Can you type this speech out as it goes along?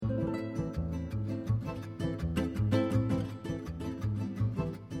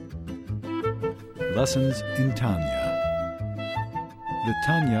Lessons in Tanya. The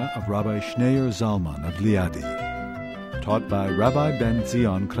Tanya of Rabbi Schneur Zalman of Liadi, taught by Rabbi Ben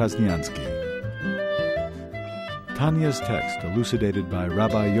Zion Krasniansky. Tanya's text elucidated by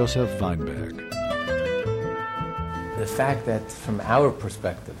Rabbi Yosef Weinberg. The fact that from our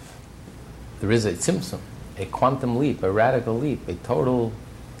perspective, there is a tzimtzum, a quantum leap, a radical leap, a total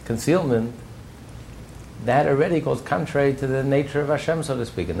concealment, that already goes contrary to the nature of Hashem, so to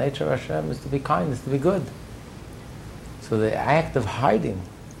speak. The nature of Hashem is to be kind, is to be good. So the act of hiding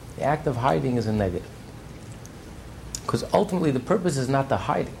is a negative. Because ultimately the purpose is not the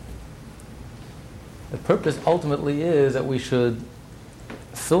hiding. The purpose ultimately is that we should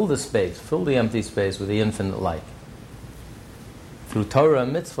fill the space, fill the empty space with the infinite light. Through Torah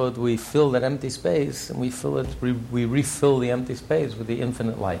and mitzvot, we fill that empty space, and we refill the empty space with the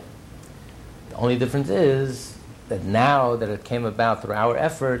infinite light. The only difference is that now that it came about through our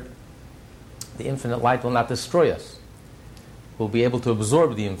effort, the infinite light will not destroy us. We'll be able to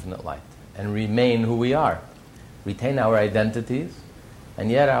absorb the infinite light and remain who we are, retain our identities,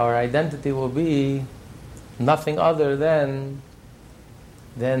 and yet our identity will be nothing other than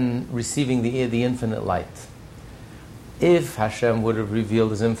receiving the infinite light. If Hashem would have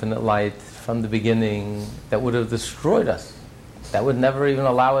revealed His infinite light from the beginning, that would have destroyed us. That would never even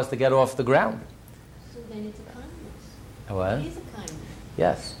allow us to get off the ground. So then it's a kindness. What? It is a kindness.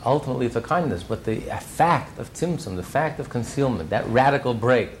 Yes, ultimately it's a kindness, but the fact of tzimtzum, the fact of concealment, that radical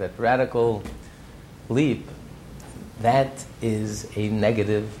break, that radical leap, that is a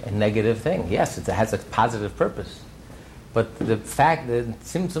negative thing. Yes, it has a positive purpose, but the fact that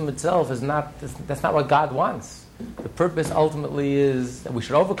tzimtzum itself that's not what God wants. The purpose ultimately is that we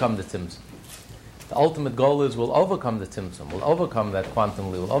should overcome the tzimtzum. The ultimate goal is we'll overcome the tzimtzum, we'll overcome that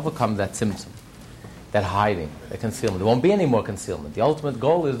quantum leap, we'll overcome that tzimtzum, that hiding, that concealment. There won't be any more concealment. The ultimate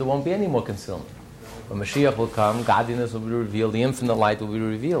goal is there won't be any more concealment. When Mashiach will come, godliness will be revealed, the infinite light will be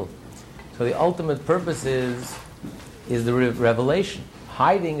revealed. So the ultimate purpose is the revelation.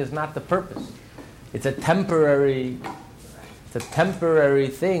 Hiding is not the purpose. It's a temporary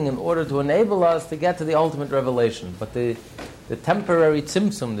thing in order to enable us to get to the ultimate revelation. But the temporary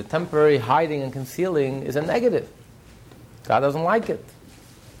tzimtzum, the temporary hiding and concealing is a negative. God doesn't like it.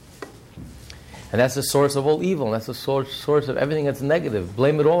 And that's the source of all evil. That's the source of everything that's negative.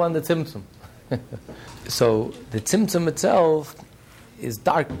 Blame it all on the tzimtzum. So the tzimtzum itself is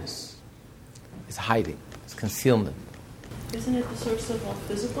darkness. It's hiding. It's concealment. Isn't it the source of all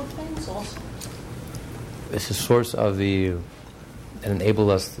physical things also? It's the source of it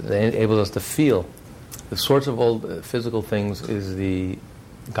enables us to feel. The source of all physical things is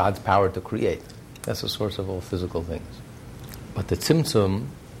God's power to create. That's the source of all physical things. But the tzimtzum,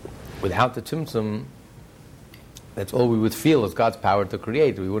 without the tzimtzum, that's all we would feel is God's power to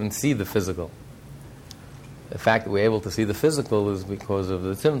create. We wouldn't see the physical. The fact that we're able to see the physical is because of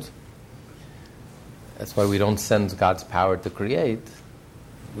the tzimtzum. That's why we don't sense God's power to create.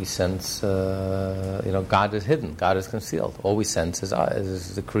 We sense, God is hidden, God is concealed. All we sense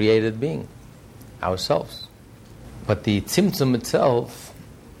is the created being, ourselves. But the tzimtzum itself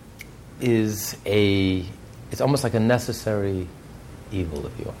it's almost like a necessary evil,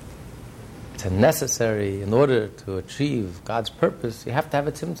 if you will. It's a necessary, in order to achieve God's purpose, you have to have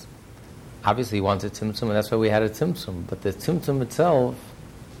a tzimtzum. Obviously He wants a tzimtzum, and that's why we had a tzimtzum. But the tzimtzum itself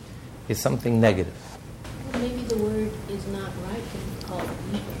is something negative. Well, maybe the word is not right to call it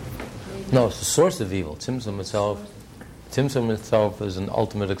evil. Maybe No, it's the source of evil. Tzimtzum itself is an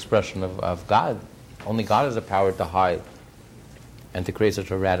ultimate expression of God. Only God has the power to hide and to create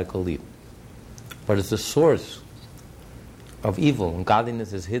such a radical leap. But it's the source of evil. When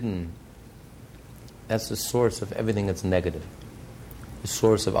godliness is hidden, that's the source of everything that's negative. The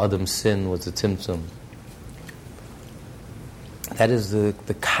source of Adam's sin was the tzimtzum. That is the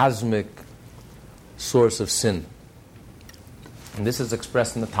cosmic source of sin. And this is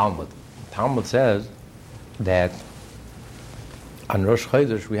expressed in the Talmud. The Talmud says that on Rosh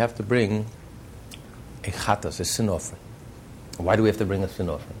Chodesh we have to bring a chatas, a sin offering. Why do we have to bring a sin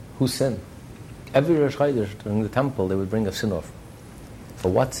offering? Who sinned? Every Rosh Chodesh during the temple they would bring a sin offering.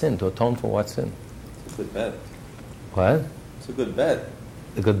 For what sin? To atone for what sin? It's a good bet. What? It's a good bet.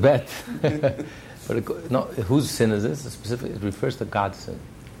 A good bet. But whose sin is this? It refers to God's sin.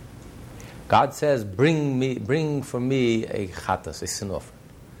 God says, bring for me a chatas, a sin offering.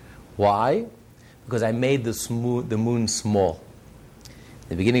 Why? Because I made the moon small. In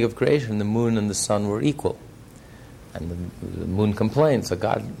the beginning of creation, the moon and the sun were equal. And the moon complained, so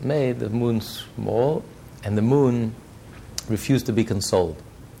God made the moon small, and the moon refused to be consoled.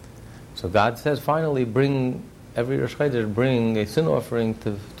 So God says, finally, every Rosh Chodesh, bring a sin offering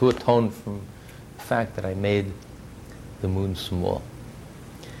to atone fact that I made the moon small.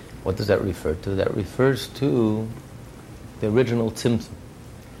 What does that refer to? That refers to the original Tzimtzum.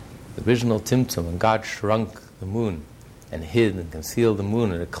 The original Tzimtzum, when God shrunk the moon and hid and concealed the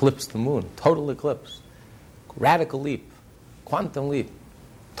moon and eclipsed the moon, total eclipse, radical leap, quantum leap,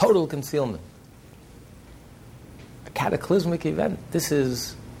 total concealment, a cataclysmic event. This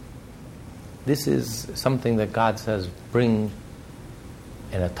is something that God says, bring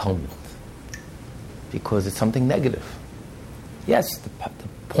an atonement, because it's something negative. Yes, the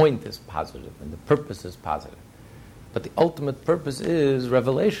point is positive and the purpose is positive, but the ultimate purpose is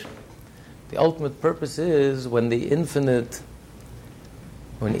revelation. The ultimate purpose is when infinite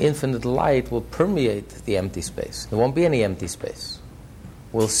light will permeate the empty space. There won't be any empty space.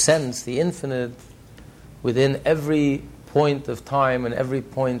 We'll sense the infinite within every point of time and every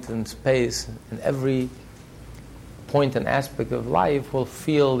point in space, and every point and aspect of life will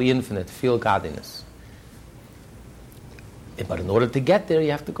feel the infinite, feel godliness. But in order to get there,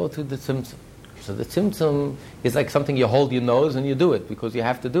 you have to go through the Tzimtzum. So the Tzimtzum is like something you hold your nose and you do it because you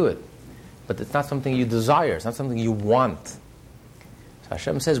have to do it. But it's not something you desire, it's not something you want. So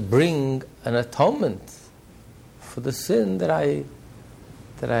Hashem says, bring an atonement for the sin that I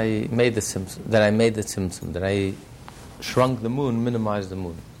made the Tzimtzum, that I shrunk the moon, minimized the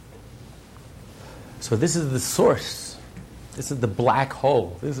moon. So this is the source. This is the black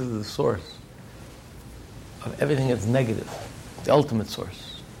hole. This is the source of everything that's negative. The ultimate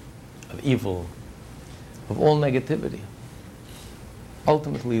source of evil, of all negativity.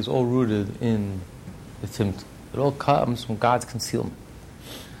 Ultimately is all rooted in the Tzimtzum. It all comes from God's concealment.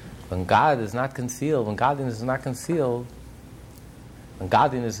 When God is not concealed, when godliness is not concealed, when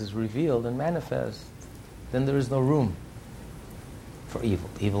godliness is revealed and manifest, then there is no room for evil.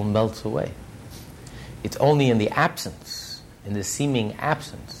 Evil melts away. It's only in the absence, in the seeming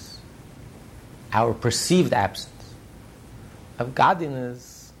absence, our perceived absence of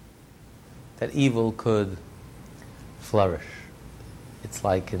godliness, that evil could flourish. It's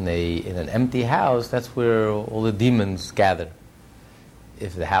like in an empty house, that's where all the demons gather.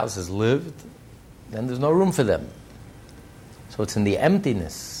 If the house is lived, then there's no room for them. So it's in the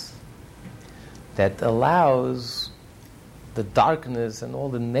emptiness that allows the darkness and all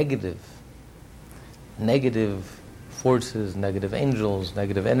the negative forces, negative angels,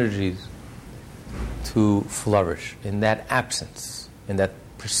 negative energies to flourish in that absence, in that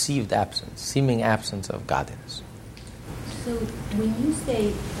perceived absence, seeming absence of godliness. So when you say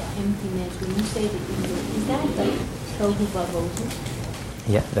the emptiness, when you say the evil, is that like tohu vavohu?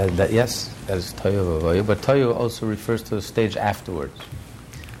 Yeah, yes, that is tohu vavohu. But tohu also refers to the stage afterwards.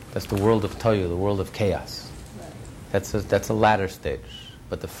 That's the world of tohu, the world of chaos. Right. That's a latter stage.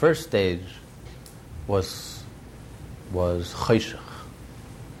 But the first stage was choshech.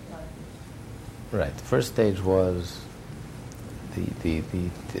 Right. The first stage was the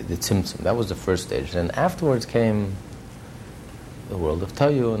tzimtzum. That was the first stage. And afterwards came the world of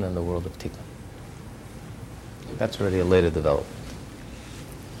tohu, and then the world of tikkun. That's already a later development.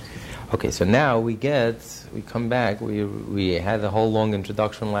 Okay, so now we come back. We had a whole long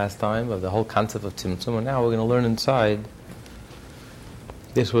introduction last time of the whole concept of tzimtzum, and now we're going to learn inside.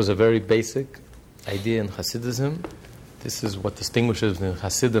 This was a very basic idea in Hasidism. This is what distinguishes the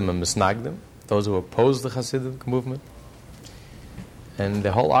Hasidim and Misnagdim, those who oppose the Hasidic movement. And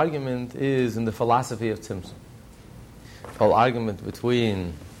the whole argument is in the philosophy of tzimtzum. The whole argument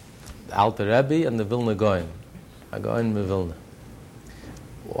between the Alter Rebbe and the Vilna Gaon, Gaon Vilna.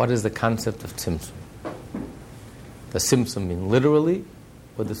 What is the concept of tzimtzum? Does tzimtzum mean literally,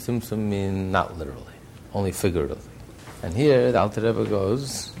 or does tzimtzum mean not literally, only figuratively? And here the Alter Rebbe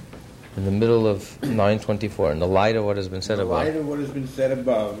goes in the middle of 924, in the light of what has been said above. In the light of what has been said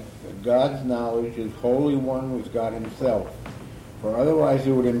above, that God's knowledge is wholly one with God Himself, for otherwise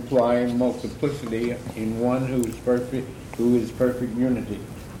it would imply multiplicity in one who is perfect unity.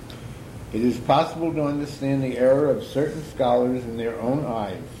 It is possible to understand the error of certain scholars in their own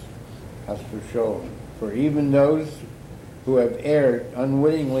eyes, as for shown. For even those who have erred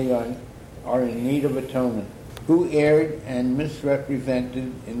unwittingly are in need of atonement, who erred and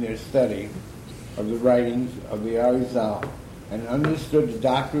misrepresented in their study of the writings of the Arizal, and understood the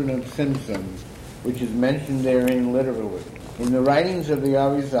doctrine of tzimtzum, which is mentioned therein literally. In the writings of the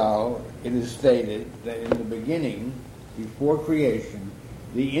Arizal, it is stated that in the beginning, before creation,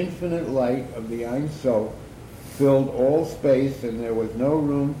 the infinite light of the Ein Sof filled all space, and there was no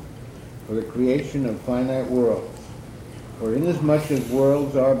room for the creation of finite worlds. For inasmuch as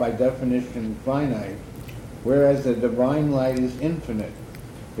worlds are by definition finite, whereas the divine light is infinite,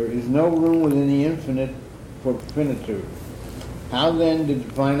 there is no room within the infinite for finitude. How then did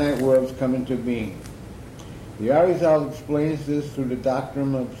the finite worlds come into being? The Arizal explains this through the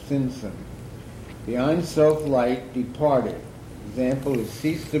doctrine of Tzimtzum. The Ein Sof light departed. Example, it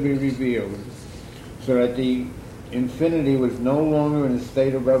ceased to be revealed, so that the infinity was no longer in a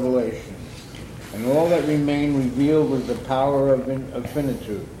state of revelation, and all that remained revealed was the power of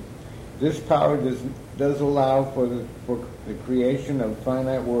infinitude. This power does allow for the creation of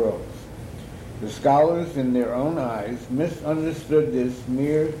finite worlds. The scholars, in their own eyes, misunderstood this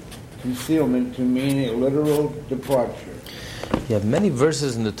mere concealment to mean a literal departure. You have many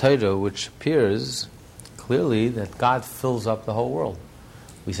verses in the Torah which appears clearly that God fills up the whole world.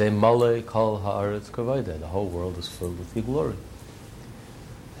 We say, Malay kol haaretz kavod, the whole world is filled with your glory.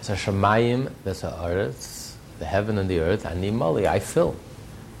 As a shamayim, there's a haaretz, the heaven and the earth, ani malay, I fill.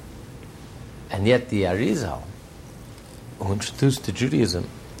 And yet the Arizal, who introduced to Judaism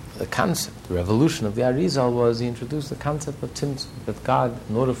the concept, the revolution of the Arizal was he introduced the concept of Tzimtzum, that God,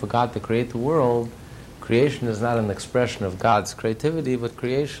 in order for God to create the world, creation is not an expression of God's creativity, but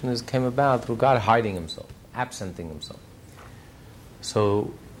creation came about through God hiding himself, absenting himself.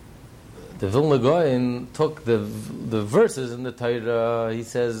 So the Vilna Gaon took the verses in the Torah, he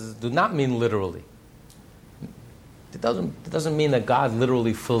says, do not mean literally. It doesn't mean that God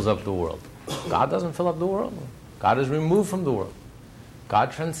literally fills up the world. God doesn't fill up the world. God is removed from the world.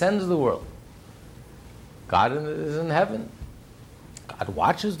 God transcends the world. God is in heaven. God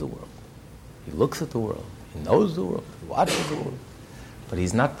watches the world. He looks at the world. He knows the world. He watches the world. But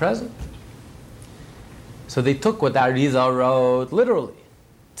he's not present. So they took what the Arizal wrote literally.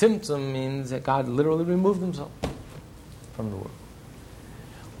 Tzimtzum means that God literally removed himself from the world.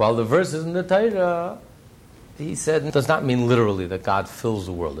 While the verses in the Torah, he said, it does not mean literally that God fills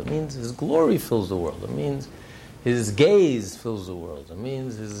the world. It means his glory fills the world. It means his gaze fills the world. It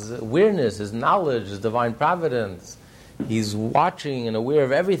means his awareness, his knowledge, his divine providence. He's watching and aware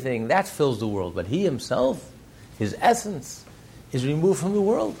of everything. That fills the world. But he himself, his essence, is removed from the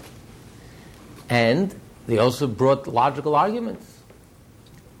world. And they also brought logical arguments.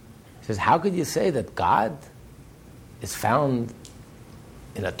 He says, how could you say that God is found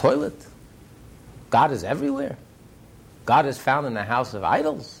in a toilet? God is everywhere. God is found in a house of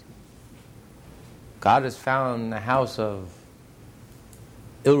idols. God is found in a house of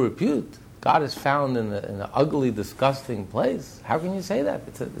ill repute. God is found in an ugly, disgusting place. How can you say that?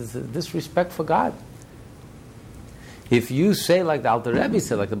 It's a disrespect for God. If you say like the Alter Rebbe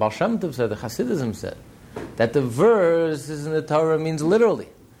said, like the Baal Shem Tov said, the Hasidism said, that the verses in the Torah means literally,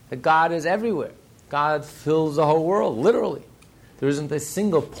 that God is everywhere. God fills the whole world, literally. There isn't a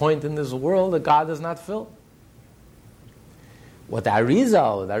single point in this world that God does not fill. What the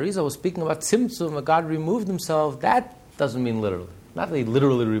Arizal was speaking about Tzimtzum, that God removed himself, that doesn't mean literally. Not that he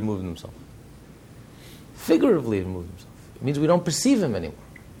literally removed himself. Figuratively removed himself. It means we don't perceive him anymore.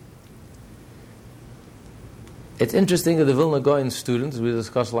 It's interesting that the Vilna Gaon students, we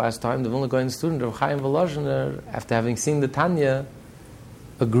discussed last time, the Vilna Gaon student of Chaim Volozhiner, after having seen the Tanya,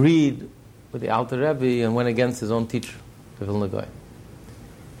 agreed with the Alter Rebbe and went against his own teacher, the Vilna Gaon.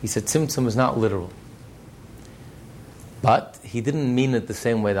 He said Tzimtzum is not literal. But he didn't mean it the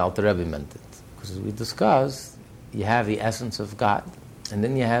same way the Alter Rebbe meant it. Because as we discussed, you have the essence of God, and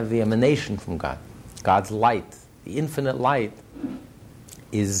then you have the emanation from God. God's light, the infinite light,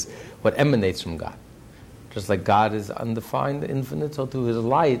 is what emanates from God. Just like God is undefined, infinite, so too his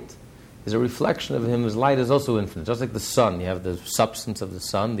light is a reflection of him. His light is also infinite. Just like the sun, you have the substance of the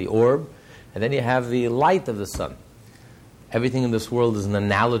sun, the orb, and then you have the light of the sun. Everything in this world is an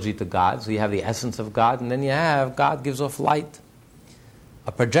analogy to God. So you have the essence of God, and then you have God gives off light,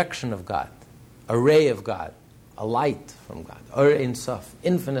 a projection of God, a ray of God, a light from God, Or Ein Sof,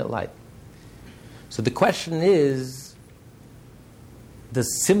 infinite light. So the question is, does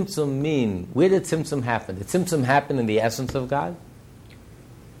Tzimtzum mean, where did Tzimtzum happen? Did Tzimtzum happen in the essence of God?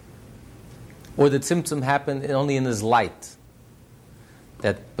 Or did Tzimtzum happen only in his light?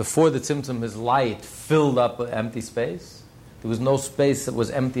 That before the Tzimtzum, his light filled up an empty space? There was no space that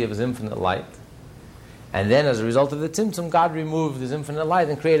was empty of his infinite light. And then as a result of the Tzimtzum, God removed his infinite light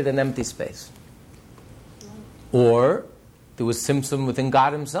and created an empty space. Or there was Tzimtzum within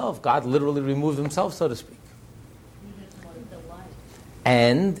God himself. God literally removed himself, so to speak.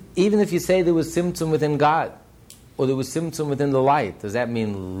 And even if you say there was Tzimtzum within God, or there was Tzimtzum within the light, does that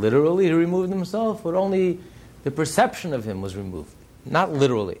mean literally he removed himself, or only the perception of him was removed? Not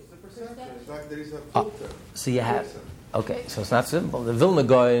literally. It's like there is a filter. So you have... Okay, so it's not simple. The Vilna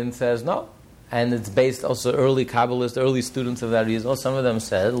Gaon says no. And it's based also early Kabbalists, early students of that Arizal. Some of them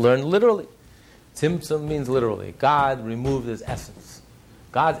said, learn literally. Tzimtzum means literally. God removed his essence.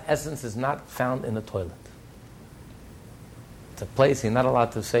 God's essence is not found in the toilet. It's a place you're not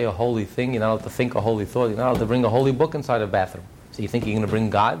allowed to say a holy thing, you're not allowed to think a holy thought, you're not allowed to bring a holy book inside a bathroom. So you think you're going to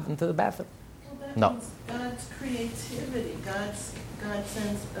bring God into the bathroom? Well, that No. means God's creativity, God's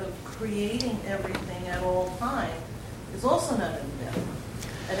sense of creating everything at all times is also not in the bathroom.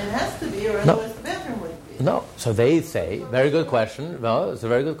 And it has to be, or otherwise the bathroom wouldn't be. No. So they say, very good question. No, it's a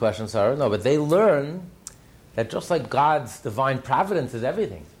very good question, Sarah. No, but they learn that just like God's divine providence is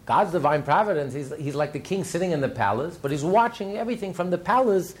everything. God's divine providence, he's like the king sitting in the palace, but he's watching everything from the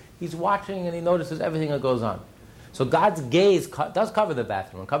palace. He's watching and he notices everything that goes on. So God's gaze does cover the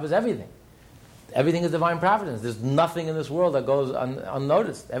bathroom and covers everything. Everything is divine providence. There's nothing in this world that goes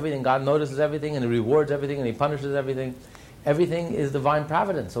unnoticed. Everything, God notices everything and he rewards everything and he punishes everything. Everything is divine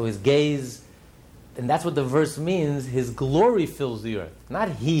providence. So his gaze, and that's what the verse means, his glory fills the earth. Not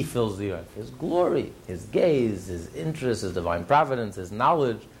he fills the earth. His glory, his gaze, his interest, his divine providence, his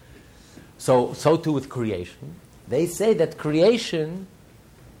knowledge. So too with creation. They say that creation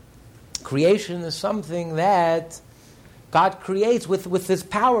is something that God creates with his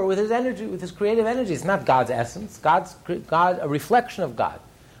power, with his energy, with his creative energy. It's not God's essence. God, a reflection of God.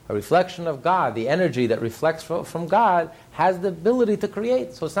 A reflection of God, the energy that reflects from God, has the ability to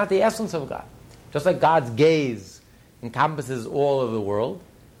create. So it's not the essence of God. Just like God's gaze encompasses all of the world,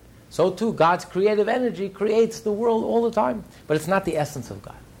 so too God's creative energy creates the world all the time. But it's not the essence of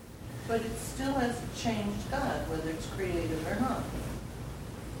God. But it still hasn't changed God, whether it's creative or not.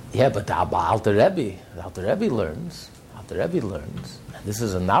 Yeah, but the Alter Rebbe learns, and this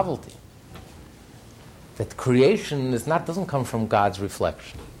is a novelty, that creation doesn't come from God's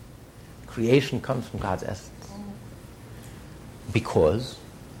reflection. Creation comes from God's essence. Because,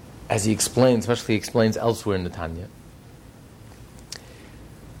 as he explains, especially he explains elsewhere in the Tanya,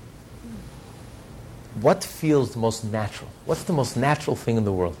 what feels the most natural? What's the most natural thing in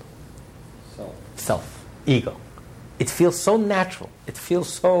the world? Self. Ego. It feels so natural. It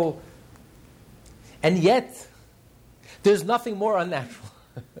feels so... And yet, there's nothing more unnatural.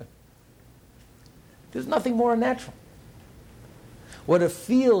 There's nothing more unnatural. What it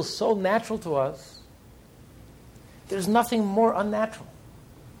feels so natural to us, there's nothing more unnatural.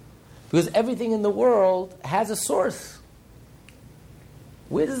 Because everything in the world has a source.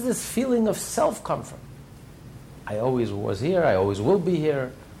 Where does this feeling of self come from? I always was here, I always will be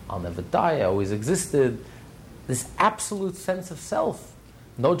here, I'll never die, I always existed. This absolute sense of self.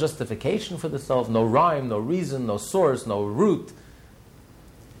 No justification for the self, no rhyme, no reason, no source, no root,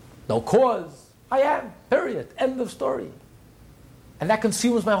 no cause. I am, period. End of story. And that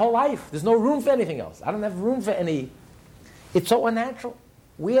consumes my whole life. There's no room for anything else. I don't have room for any... It's so unnatural.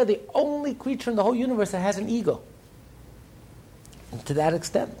 We are the only creature in the whole universe that has an ego. And to that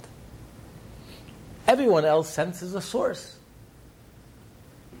extent. Everyone else senses a source.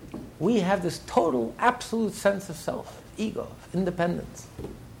 We have this total, absolute sense of self, ego, independence.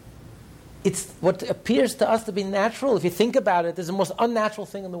 It's what appears to us to be natural. If you think about it, it's the most unnatural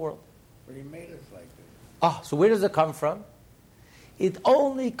thing in the world. But he made us like this. Oh, so where does it come from? It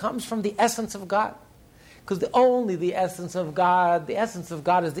only comes from the essence of God. Because the essence of God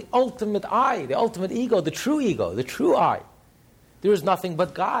is the ultimate I, the ultimate ego, the true I. There is nothing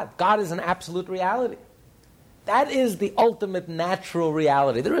but God. God is an absolute reality. That is the ultimate natural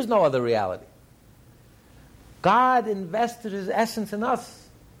reality. There is no other reality. God invested his essence in us.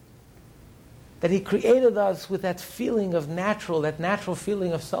 That he created us with that feeling of that natural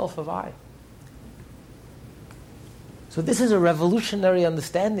feeling of self, of I. So this is a revolutionary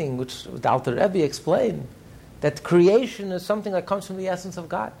understanding, which the Alter Rebbe explained, that creation is something that comes from the essence of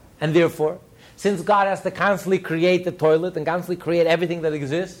God. And therefore, since God has to constantly create the toilet and constantly create everything that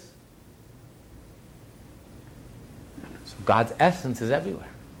exists, so God's essence is everywhere.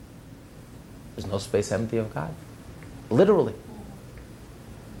 There's no space empty of God. Literally.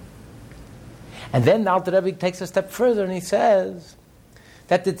 And then the Alter Rebbe takes a step further and he says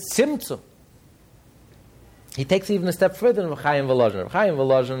that the tzimtzum, he takes even a step further than Chaim Volozhiner. Chaim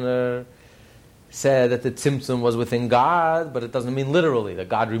Volozhiner said that the tzimtzum was within God, but it doesn't mean literally that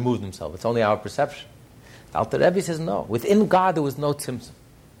God removed himself. It's only our perception. The Alter Rebbe says no. Within God there was no tzimtzum.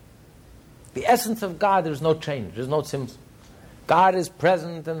 The essence of God, there's no change. There's no tzimtzum. God is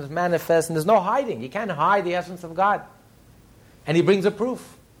present and is manifest, and there's no hiding. You can't hide the essence of God. And he brings a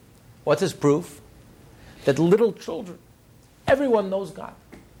proof. What's his proof? That little children, everyone knows God.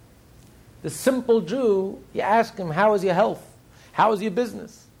 The simple Jew, you ask him, how is your health? How is your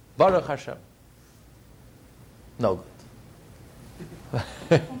business? Baruch Hashem. No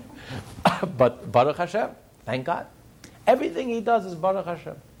good. But Baruch Hashem, thank God. Everything he does is Baruch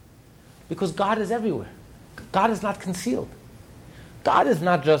Hashem. Because God is everywhere. God is not concealed. God is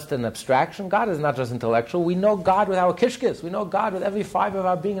not just an abstraction. God is not just intellectual. We know God with our kishkis. We know God with every fiber of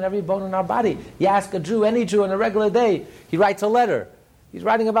our being and every bone in our body. You ask a Jew, any Jew, on a regular day, he writes a letter. He's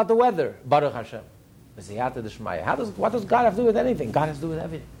writing about the weather. Baruch Hashem. What does God have to do with anything? God has to do with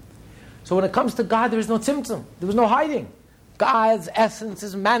everything. So when it comes to God, there is no tzimtzum. There is no hiding. God's essence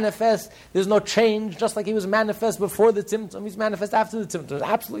is manifest. There's no change. Just like he was manifest before the tzimtzum, he's manifest after the tzimtzum. There's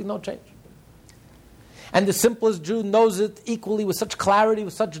absolutely no change. And the simplest Jew knows it equally with such clarity,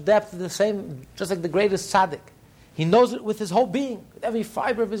 with such depth, the same, just like the greatest tzaddik. He knows it with his whole being, with every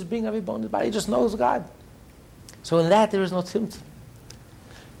fiber of his being, every bone in his body. He just knows God. So in that, there is no tzimtzum.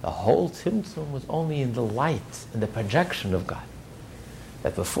 The whole tzimtzum was only in the light, in the projection of God.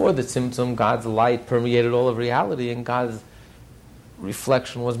 That before the tzimtzum, God's light permeated all of reality, and God's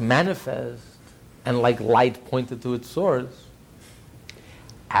reflection was manifest, and like light pointed to its source.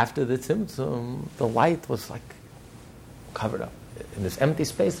 After the tzimtzum, the light was like covered up. In this empty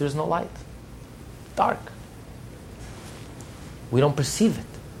space, there's no light. Dark. We don't perceive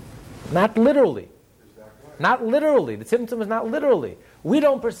it. Not literally. Not literally. The tzimtzum is not literally. We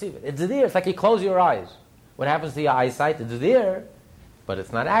don't perceive it. It's there. It's like you close your eyes. What happens to your eyesight? It's there, but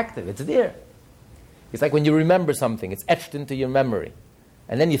it's not active. It's there. It's like when you remember something. It's etched into your memory.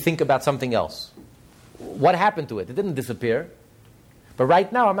 And then you think about something else. What happened to it? It didn't disappear. But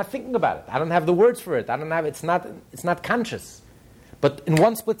right now, I'm not thinking about it. I don't have the words for it. It's not conscious. But in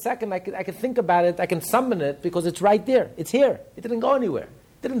one split second, I can think about it. I can summon it because it's right there. It's here. It didn't go anywhere.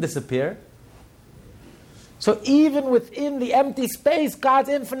 It didn't disappear. So even within the empty space, God's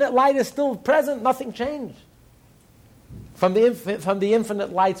infinite light is still present. Nothing changed. From the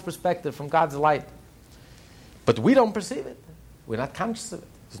infinite light's perspective, from God's light. But we don't perceive it. We're not conscious of it.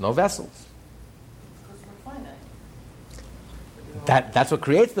 There's no vessels. Because we're finite. That's what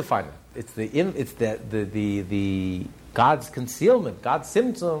creates the finite. It's the God's concealment, God's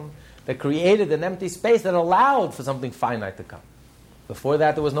tzimtzum, that created an empty space that allowed for something finite to come. Before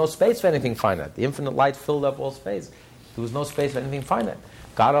that, there was no space for anything finite. The infinite light filled up all space. There was no space for anything finite.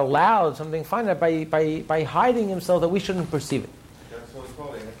 God allowed something finite by hiding himself that we shouldn't perceive it. That's what we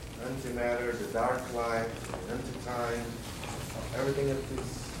call it. Antimatter, the dark light, anti-time, everything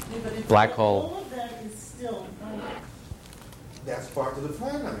is black hole. All of that is still finite. that's part of the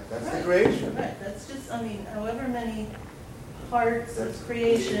finite. That's the creation. Right. That's just, however many parts of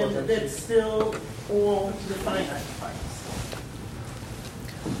creation, that's still all the finite parts.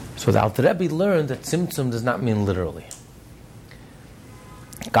 So the Alter Rebbe learned that tzimtzum does not mean literally.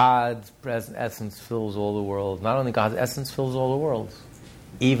 God's present essence fills all the world. Not only God's essence fills all the worlds,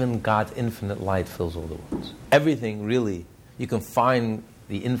 even God's infinite light fills all the worlds. Everything, really, you can find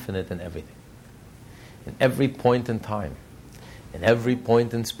the infinite in everything. In every point in time, in every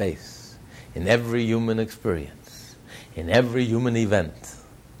point in space, in every human experience, in every human event,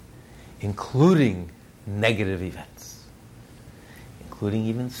 including negative events, including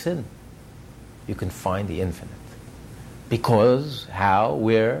even sin, you can find the infinite. Because, how,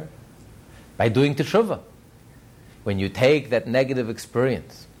 where? By doing teshuvah. When you take that negative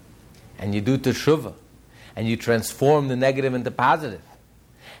experience and you do teshuvah and you transform the negative into positive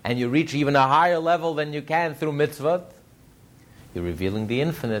and you reach even a higher level than you can through mitzvot, you're revealing the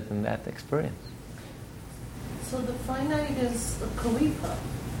infinite in that experience. So the finite is a kalipa.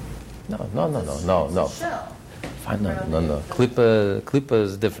 No. It's a shell. No. Klipa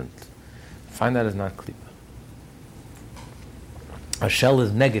is different. Finite is not klipa. A shell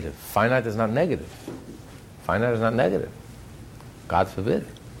is negative. Finite is not negative. Finite is not negative. God forbid.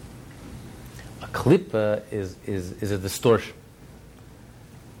 A klipa is a distortion.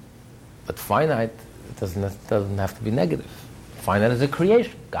 But finite doesn't have to be negative. Finite is a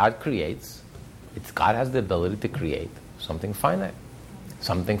creation. God creates. God has the ability to create something finite.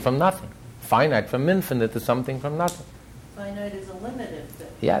 Something from nothing. Finite from infinite is something from nothing. Finite is a limited thing.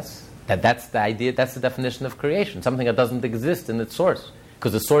 Yes. That's the idea, that's the definition of creation. Something that doesn't exist in its source.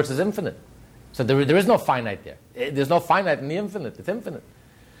 Because the source is infinite. So there is no finite there. There's no finite in the infinite. It's infinite.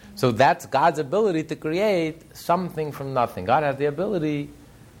 So that's God's ability to create something from nothing. God has the ability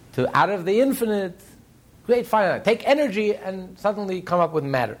to, out of the infinite, create finite. Take energy and suddenly come up with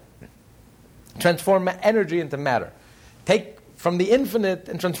matter. Transform energy into matter. Take from the infinite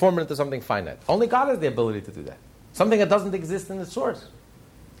and transform it into something finite. Only God has the ability to do that. Something that doesn't exist in its source.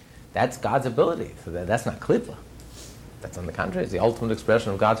 That's God's ability. So that's not klipa. That's on the contrary. It's the ultimate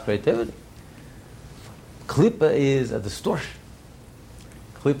expression of God's creativity. Klipa is a distortion.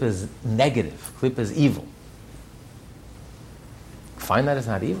 Klipa is negative. Klipa is evil. Finite is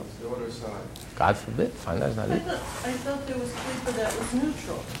not evil. It's the other side. God forbid. Finite is not evil. I thought there was klipa that was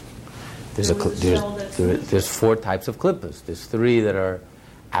neutral. There's four types of klippas. There's three that are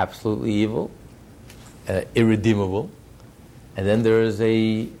absolutely evil, irredeemable, and then there is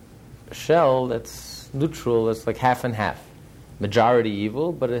a shell that's neutral, that's like half and half. Majority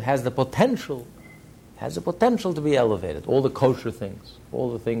evil, but it has the potential to be elevated. All the kosher things,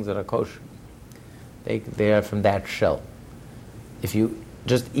 all the things that are kosher, they are from that shell. If you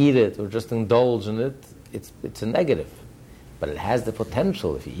just eat it or just indulge in it, it's a negative. But it has the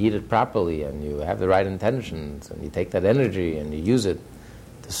potential, if you eat it properly and you have the right intentions and you take that energy and you use it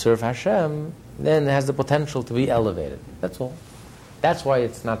to serve Hashem, then it has the potential to be elevated. That's all. That's why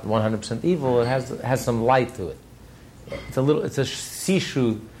it's not 100% evil. It has some light to it. It's a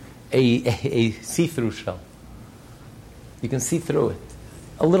see-through, a see-through shell. You can see through it.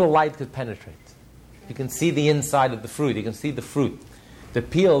 A little light could penetrate. You can see the inside of the fruit. You can see the fruit. The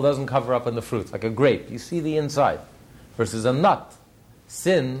peel doesn't cover up on the fruit, like a grape. You see the inside. Versus a nut.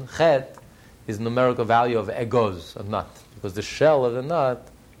 Sin, chet, is numerical value of egoz, a nut. Because the shell of the nut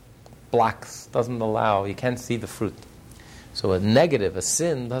blocks, doesn't allow, you can't see the fruit. So a negative, a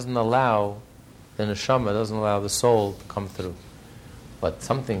sin, doesn't allow the neshama, doesn't allow the soul to come through. But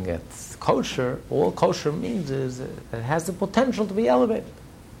something that's kosher, all kosher means is it has the potential to be elevated.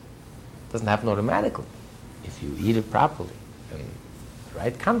 It doesn't happen automatically. If you eat it properly, in the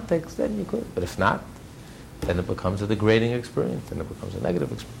right context, then you could. But if not, then it becomes a degrading experience, then it becomes a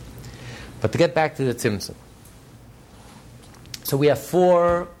negative experience. But to get back to the tzimtzum. So we have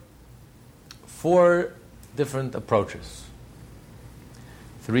four different approaches.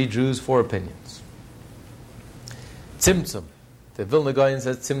 3 Jews, 4 opinions. Tzimtzum. The Vilna Gaon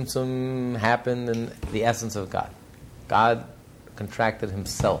says tzimtzum happened in the essence of God. God contracted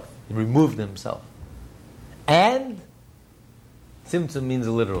himself. He removed himself. And tzimtzum means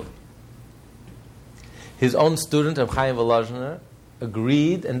literally. His own student, Reb Chaim Volozhiner,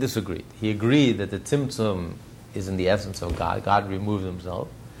 agreed and disagreed. He agreed that the tzimtzum is in the essence of God. God removed himself.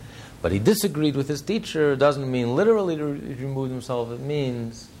 But he disagreed with his teacher. It doesn't mean literally to remove himself. It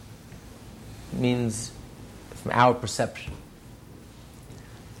means from our perception.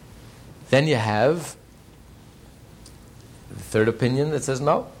 Then you have the third opinion that says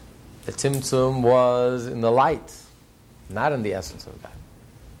no. The tzimtzum was in the light, not in the essence of God.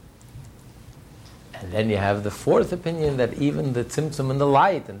 And then you have the fourth opinion that even the tzimtzum in the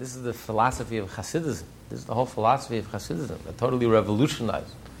light, and this is the philosophy of Hasidism, this is the whole philosophy of Hasidism, that totally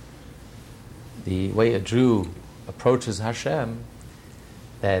revolutionized the way a Jew approaches Hashem,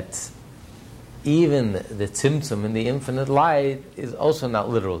 that even the tzimtzum in the infinite light is also not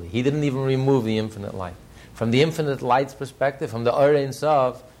literally. He didn't even remove the infinite light. From the infinite light's perspective, from the Or Ein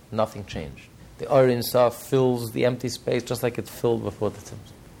Sof, nothing changed. The Or Ein Sof fills the empty space just like it filled before the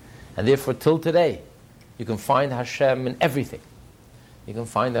tzimtzum. And therefore, till today, you can find Hashem in everything. You can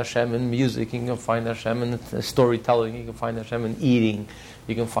find Hashem in music, you can find Hashem in storytelling, you can find Hashem in eating,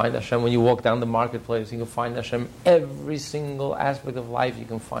 you can find Hashem when you walk down the marketplace, you can find Hashem every single aspect of life, you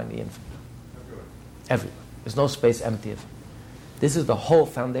can find the infinite. Everywhere. There's no space empty of it. This is the whole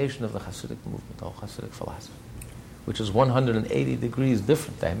foundation of the Hasidic movement, the whole Hasidic philosophy, which is 180 degrees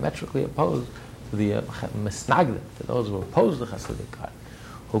different, diametrically opposed to the Mesnagdim, to those who oppose the Hasidic God,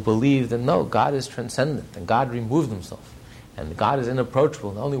 who believe that no, God is transcendent, and God removed himself, and God is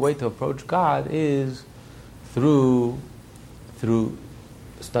inapproachable. The only way to approach God is through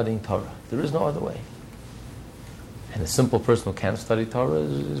studying Torah. There is no other way. And a simple person who can't study Torah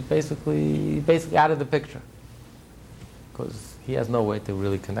is basically out of the picture, because he has no way to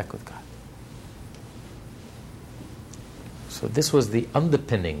really connect with God. So this was the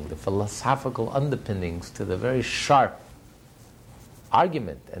underpinning, the philosophical underpinnings to the very sharp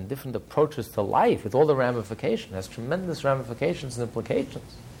argument and different approaches to life with all the ramifications. It has tremendous ramifications and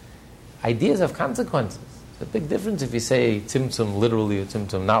implications. Ideas have consequences. There's a big difference if you say tzimtzum literally or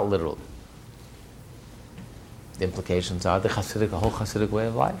tzimtzum not literally. The implications are the whole Hasidic way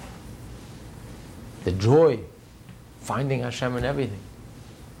of life. The joy, finding Hashem in everything.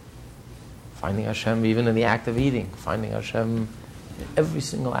 Finding Hashem even in the act of eating. Finding Hashem in every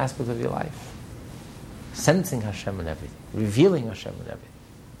single aspect of your life. Sensing Hashem in everything. Revealing Hashem in everything.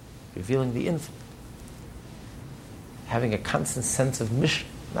 Revealing the infinite. Having a constant sense of mission.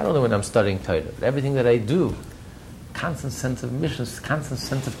 Not only when I'm studying Torah, but everything that I do. Constant sense of mission, constant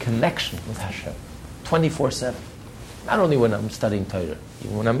sense of connection with Hashem. 24/7. Not only when I'm studying Torah,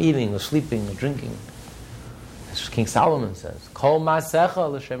 even when I'm eating or sleeping or drinking. As King Solomon says, Kol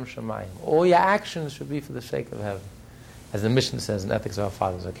ma'asecha l'shem shamayim. All your actions should be for the sake of heaven. As the Mishnah says in Ethics of Our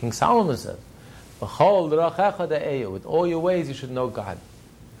Fathers. King Solomon says, B'chol d'rachecha da'eyu. With all your ways you should know God.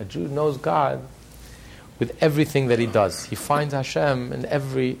 A Jew knows God with everything that he does. He finds Hashem in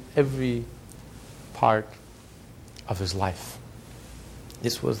every part of his life.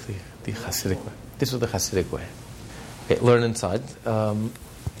 This was the Hasidic way. This was the Hasidic way. Okay, learn inside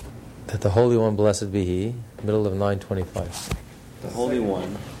that the Holy One, blessed be He, middle of 925. The Holy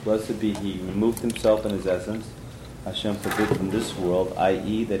One, blessed be He, removed himself in his essence, Hashem forbid, from this world,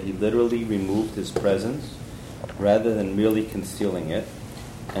 i.e. that he literally removed his presence rather than merely concealing it,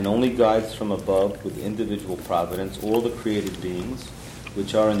 and only guides from above with individual providence all the created beings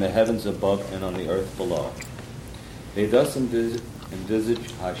which are in the heavens above and on the earth below. They thus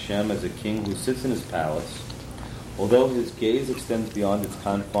envisage Hashem as a king who sits in his palace. Although his gaze extends beyond its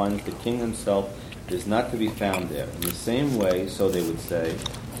confines, the king himself is not to be found there. In the same way, so they would say,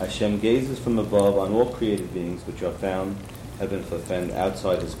 Hashem gazes from above on all created beings which are found, heaven forfend,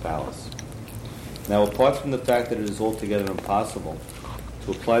 outside his palace. Now, apart from the fact that it is altogether impossible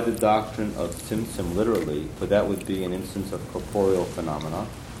to apply the doctrine of Tzimtzum literally, for that would be an instance of corporeal phenomena,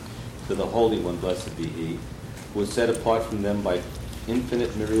 to the Holy One, blessed be He, who is set apart from them by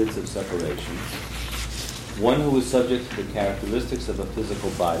infinite myriads of separations, one who is subject to the characteristics of a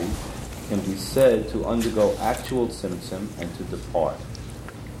physical body can be said to undergo actual Tzimtzum and to depart.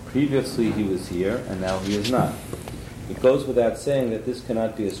 Previously he was here, and now he is not. It goes without saying that this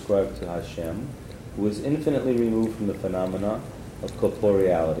cannot be ascribed to Hashem, who is infinitely removed from the phenomena of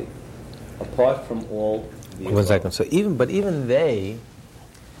corporeality, apart from all the... 1 second. So even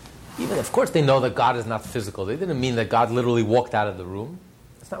of course they know that God is not physical. They didn't mean that God literally walked out of the room.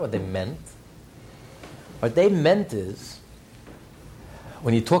 That's not what they meant. What they meant is,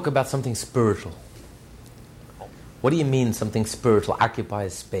 when you talk about something spiritual, what do you mean something spiritual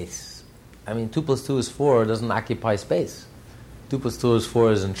occupies space? I mean, 2 + 2 is 4 doesn't occupy space. 2 + 2 is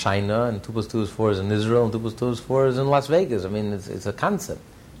 4 is in China, and 2 + 2 is 4 is in Israel, and 2 + 2 is 4 is in Las Vegas. I mean, it's a concept.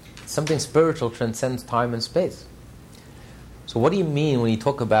 Something spiritual transcends time and space. So what do you mean when you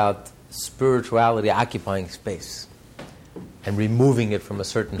talk about spirituality occupying space and removing it from a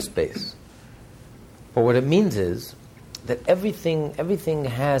certain space? But what it means is that everything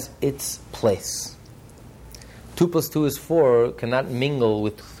has its place. 2 + 2 is 4 cannot mingle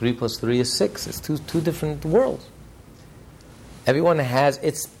with 3 + 3 is 6. It's two different worlds. Everyone has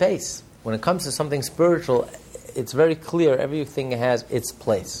its space. When it comes to something spiritual, it's very clear everything has its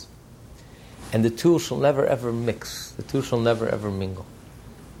place. And the two shall never ever mix. The two shall never ever mingle.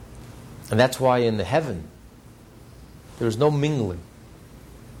 And that's why in the heaven, there is no mingling.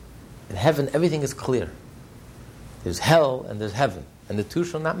 In heaven, everything is clear. There's hell and there's heaven, and the two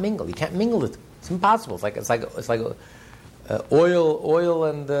shall not mingle. You can't mingle it. It's impossible. It's like oil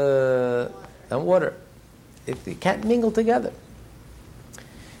and water. It can't mingle together.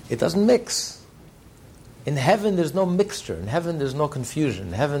 It doesn't mix. In heaven, there's no mixture. In heaven, there's no confusion.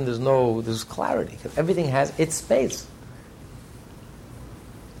 In heaven, there's clarity. Everything has its space.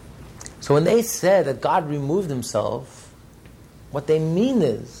 So when they said that God removed himself, what they mean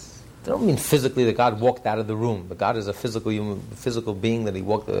is, they don't mean physically that God walked out of the room. But God is a physical being that he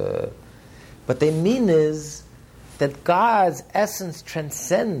walked. What they mean is that God's essence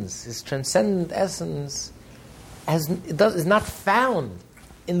transcends. His transcendent essence is not found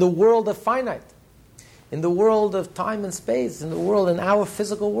in the world of finite, in the world of time and space, in our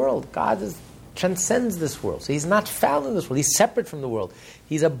physical world. God transcends this world. So he's not found in this world. He's separate from the world.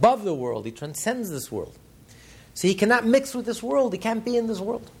 He's above the world. He transcends this world. So he cannot mix with this world. He can't be in this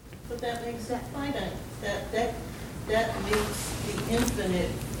world. But that makes it finite. That makes the infinite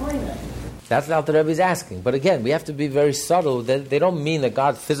finite. That's what the Rebbe is asking. But again, we have to be very subtle. They don't mean that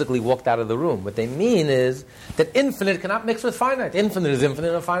God physically walked out of the room. What they mean is that infinite cannot mix with finite. Infinite is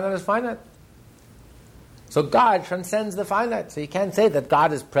infinite and finite is finite. So God transcends the finite. So you can't say that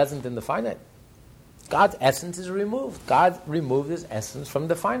God is present in the finite. God's essence is removed. God removed his essence from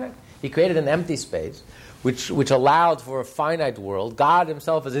the finite. He created an empty space which allowed for a finite world. God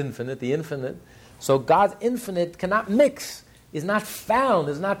himself is infinite, the infinite. So God's infinite cannot mix, is not found,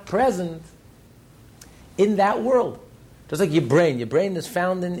 is not present in that world. Just like your brain. Your brain is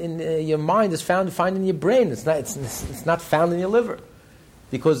found in your mind is found in your brain. It's not found in your liver.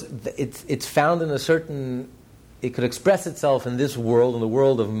 Because it's found in a certain... It could express itself in this world, in the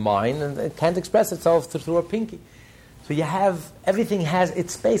world of mind, and it can't express itself through a pinky. So everything has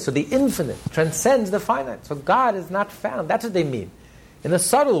its space. So the infinite transcends the finite. So God is not found. That's what they mean. In a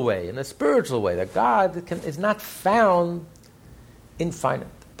subtle way, in a spiritual way, that God is not found in finite.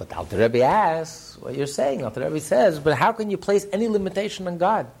 But Alter Rebbe asks what you're saying. Alter Rebbe says, but how can you place any limitation on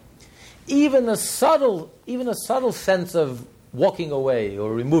God? Even a subtle sense of walking away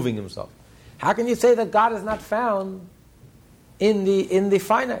or removing himself. How can you say that God is not found in the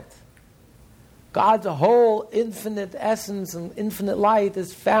finite? God's whole infinite essence and infinite light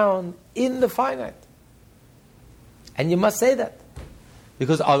is found in the finite. And you must say that.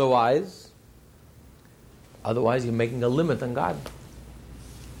 Because otherwise you're making a limit on God.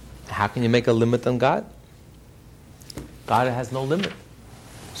 How can you make a limit on God? God has no limit.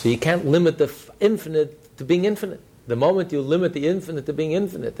 So you can't limit the infinite to being infinite. The moment you limit the infinite to being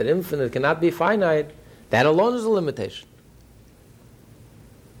infinite, that infinite cannot be finite, that alone is a limitation.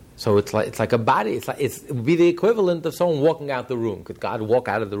 So it's like a body. It would be the equivalent of someone walking out the room. Could God walk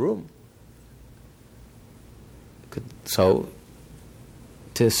out of the room? So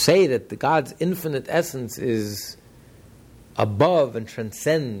to say that God's infinite essence is above and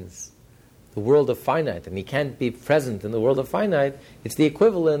transcends the world of finite, and He can't be present in the world of finite, it's the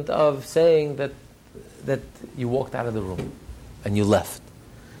equivalent of saying that you walked out of the room and you left.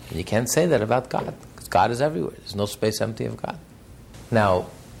 And you can't say that about God, because God is everywhere. There's no space empty of God. Now,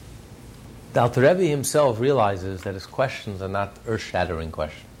 the Alter Rebbe himself realizes that his questions are not earth-shattering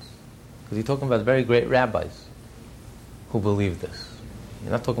questions, because he's talking about very great rabbis who believe this.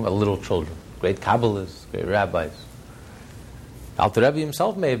 You're not talking about little children, great Kabbalists, great rabbis. The Alter Rebbe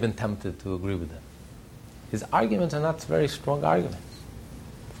himself may have been tempted to agree with them. His arguments are not very strong arguments,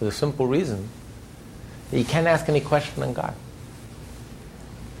 for the simple reason that you can't ask any question on God.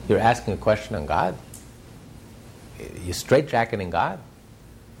 You're asking a question on God. You're straitjacketing God.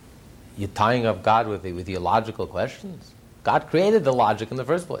 You're tying up God with your logical questions. God created the logic in the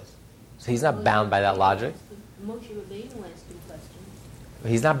first place, so He's not bound by that logic. Moshe Rabbeinu asked him questions.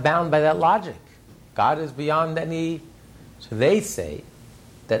 He's not bound by that logic. God is beyond any... So they say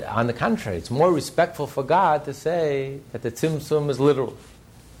that, on the contrary, it's more respectful for God to say that the Tzimtzum is literal.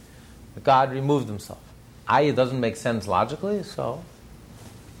 That God removed Himself. It doesn't make sense logically, so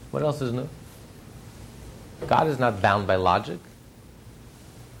what else is new? God is not bound by logic.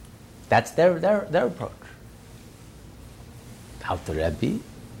 That's their approach. Alter Rebbe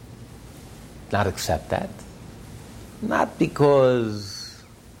not accept that. Not because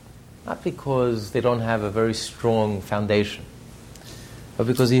they don't have a very strong foundation, but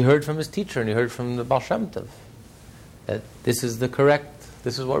because he heard from his teacher and he heard from the Baal Shem Tov that this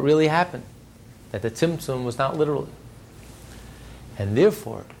is what really happened, that the Tzimtzum was not literally. And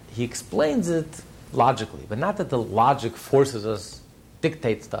therefore, he explains it logically, but not that the logic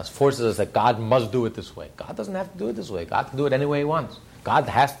dictates to us, forces us that God must do it this way. God doesn't have to do it this way. God can do it any way He wants. God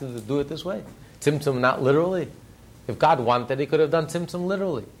has to do it this way. Tzimtzum not literally. If God wanted, He could have done Tzimtzum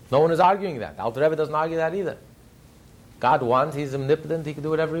literally. No one is arguing that. Alter Rebbe doesn't argue that either. God wants, He's omnipotent, He can do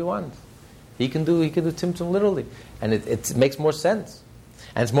whatever He wants. He can do Tzimtzum literally. And it makes more sense.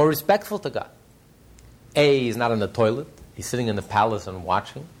 And it's more respectful to God. A, He's not in the toilet. He's sitting in the palace and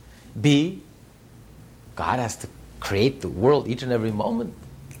watching. B, God has to create the world each and every moment.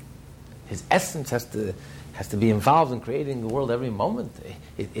 His essence has to be involved in creating the world every moment.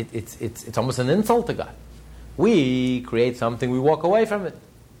 It's almost an insult to God. We create something, we walk away from it.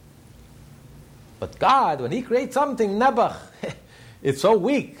 But God, when He creates something, Nebuch, it's so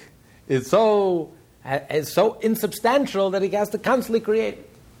weak, it's so insubstantial that He has to constantly create it.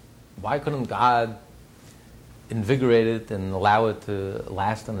 Why couldn't God invigorate it and allow it to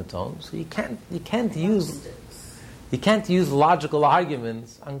last on its own? So you can't use logical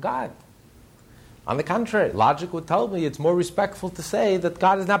arguments on God. On the contrary, logic would tell me it's more respectful to say that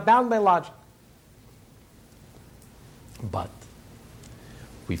God is not bound by logic. But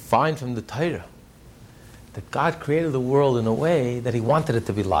we find from the Torah that God created the world in a way that He wanted it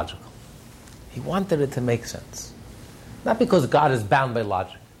to be logical. He wanted it to make sense. Not because God is bound by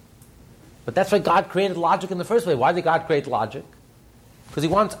logic. But that's why God created logic in the first place. Why did God create logic? Because He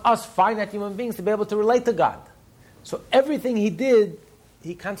wants us finite human beings to be able to relate to God. So everything He did,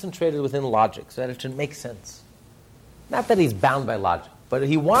 He concentrated within logic so that it should make sense. Not that He's bound by logic, but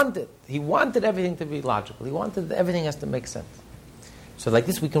He wanted everything to be logical. He wanted everything has to make sense. So like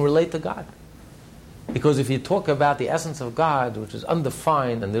this we can relate to God. Because if you talk about the essence of God, which is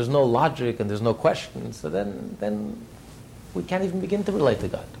undefined, and there's no logic and there's no questions, so then we can't even begin to relate to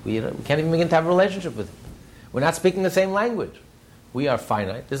God. We can't even begin to have a relationship with Him. We're not speaking the same language. We are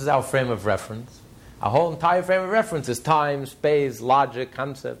finite. This is our frame of reference. Our whole entire frame of reference is time, space, logic,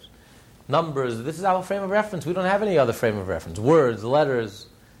 concepts, numbers. This is our frame of reference. We don't have any other frame of reference. Words, letters.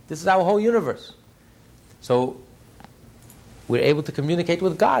 This is our whole universe. So we're able to communicate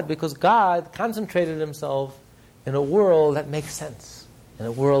with God because God concentrated Himself in a world that makes sense, in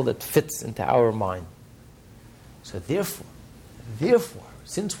a world that fits into our mind. So therefore,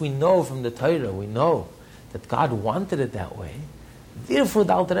 since we know from the Torah, we know that God wanted it that way, Therefore,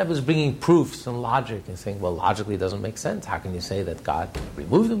 the Alter Rebbe is bringing proofs and logic and saying, well, logically it doesn't make sense. How can you say that God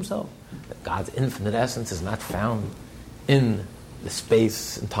removed himself? That God's infinite essence is not found in the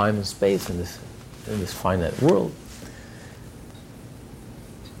space and time and space in this finite world.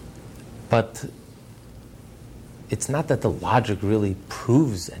 But it's not that the logic really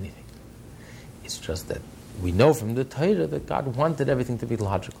proves anything. It's just that we know from the Torah that God wanted everything to be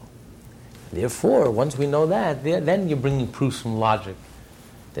logical. Therefore, once we know that, then you're bringing proofs from logic.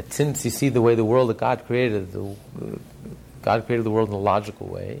 That since you see the way the world that God created, God created the world in a logical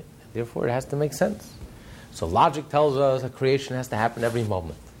way, therefore it has to make sense. So logic tells us that creation has to happen every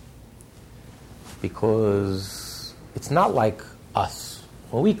moment. Because it's not like us.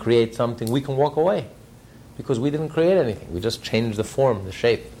 When we create something, we can walk away. Because we didn't create anything. We just changed the form, the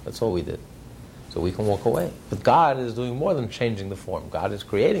shape. That's all we did. So we can walk away. But God is doing more than changing the form. God is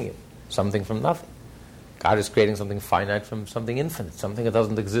creating it. Something from nothing. God is creating something finite from something infinite, something that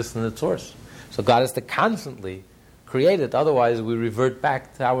doesn't exist in its source. So God has to constantly create it, otherwise we revert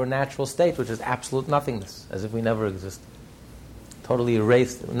back to our natural state, which is absolute nothingness, as if we never existed. Totally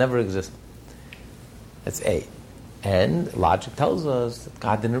erased, it never existed. That's A. And logic tells us that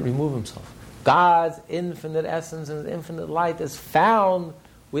God didn't remove himself. God's infinite essence and infinite light is found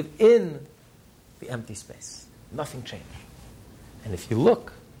within the empty space. Nothing changed. And if you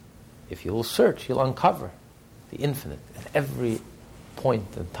look, if you'll search, you'll uncover the infinite at every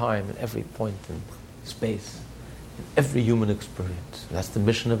point in time, at every point in space, in every human experience. And that's the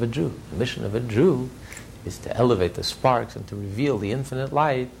mission of a Jew. The mission of a Jew is to elevate the sparks and to reveal the infinite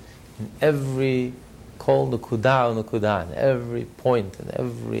light in every kol nukuda, in every point, in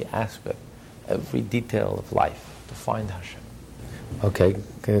every aspect, every detail of life, to find Hashem. Okay,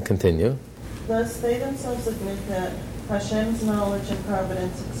 can you continue? Thus, they themselves admit that Hashem's knowledge and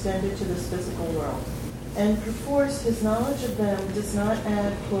providence extended to this physical world. And perforce, his knowledge of them does not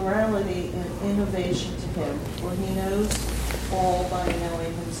add plurality and innovation to him, for he knows all by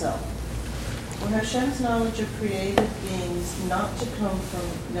knowing himself. Were Hashem's knowledge of created beings not to come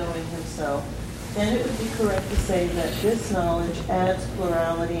from knowing himself, then it would be correct to say that this knowledge adds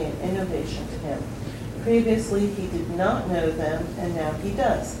plurality and innovation to him. Previously, he did not know them, and now he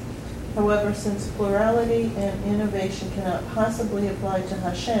does. However, since plurality and innovation cannot possibly apply to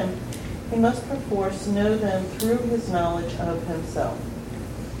Hashem, he must perforce know them through his knowledge of himself.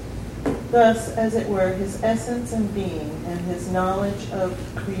 Thus, as it were, his essence and being and his knowledge of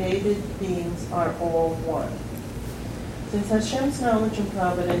created beings are all one. Since Hashem's knowledge and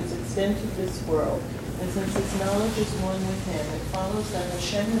providence extend to this world, and since his knowledge is one with him, it follows that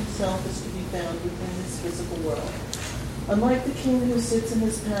Hashem himself is to be found within this physical world. Unlike the king who sits in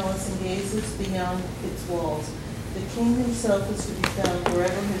his palace and gazes beyond its walls, the king himself is to be found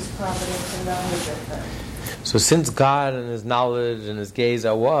wherever his providence and knowledge are found. So since God and his knowledge and his gaze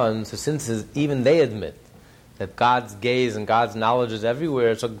are one, so since even they admit that God's gaze and God's knowledge is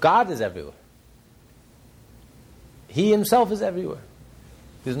everywhere, so God is everywhere. He himself is everywhere.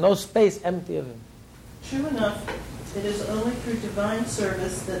 There's no space empty of him. True enough, it is only through divine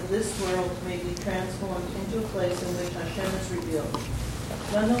service that this world may be transformed into a place in which Hashem is revealed.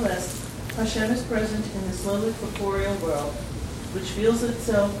 Nonetheless, Hashem is present in this lowly corporeal world, which feels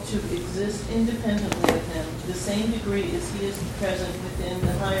itself to exist independently of him to the same degree as he is present within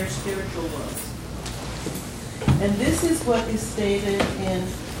the higher spiritual worlds. And this is what is stated in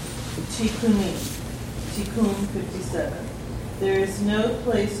Tikkun 57. There is no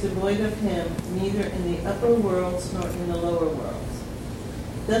place devoid of him, neither in the upper worlds nor in the lower worlds.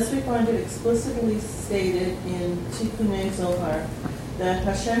 Thus we find it explicitly stated in Tikkun Zohar that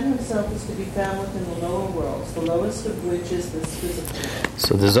Hashem himself is to be found within the lower worlds, the lowest of which is this physical world.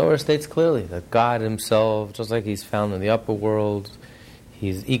 So the Zohar states clearly that God himself, just like he's found in the upper world,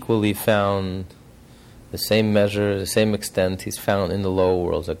 he's equally found, the same measure, the same extent, he's found in the lower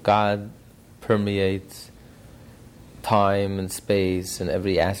worlds. That God permeates time and space and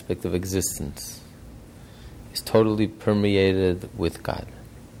every aspect of existence. He's totally permeated with God.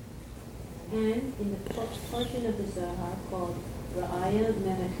 And in the portion of the Zohar called Ra'aya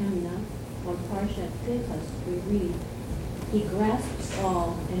Menachemna, or Parshat Pinchas, we read, he grasps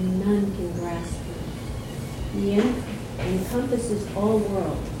all and none can grasp him. He encompasses all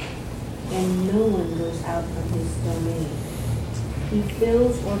worlds, and no one goes out from his domain. He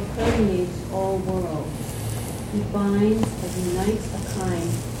fills or permeates all worlds. He binds and unites a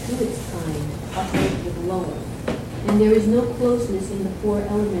kind to its kind, upward with lower. And there is no closeness in the four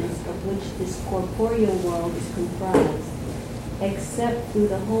elements of which this corporeal world is comprised, except through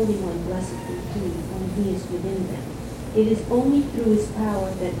the Holy One, blessed be He, when He is within them. It is only through his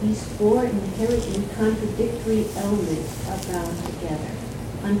power that these four inherently contradictory elements are bound together.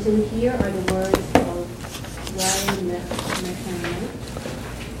 Until here are the words of Raya Mechaniah.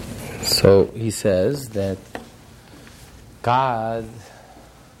 So he says that God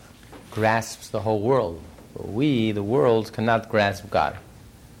grasps the whole world. We, the worlds, cannot grasp God.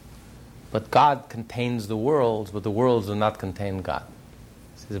 But God contains the worlds, but the worlds do not contain God.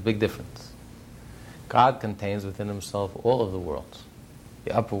 There's a big difference. God contains within himself all of the worlds,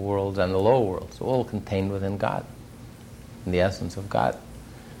 the upper worlds and the lower worlds, all contained within God, in the essence of God.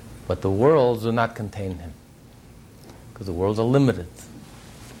 But the worlds do not contain him, because the worlds are limited.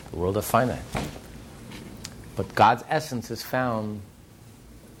 The worlds are finite. But God's essence is found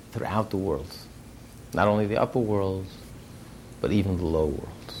throughout the worlds. Not only the upper worlds, but even the lower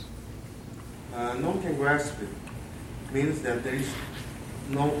worlds. No one can grasp it. Means that there is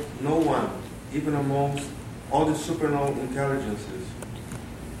no one, even amongst all the supernal intelligences,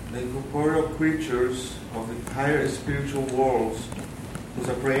 the incorporeal creatures of the higher spiritual worlds, whose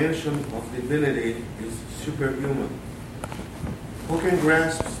apprehension of divinity is superhuman. Who can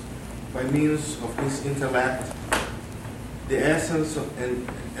grasp by means of his intellect the essence of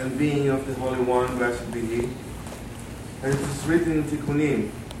and being of the Holy One, blessed be He? As it is written in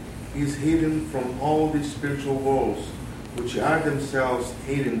Tikkunim, He is hidden from all the spiritual worlds, which are themselves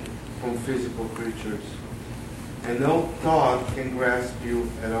hidden from physical creatures. And no thought can grasp you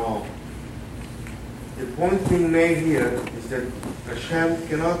at all. The point being made here is that Hashem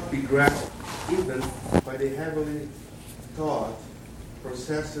cannot be grasped even by the heavenly thought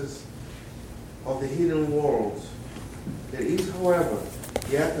processes of the hidden worlds. There is, however,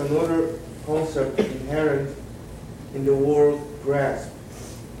 yet another concept inherent in the word grasp,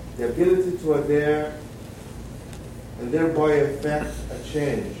 the ability to adhere and thereby effect a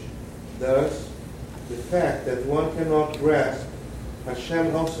change. Thus, the fact that one cannot grasp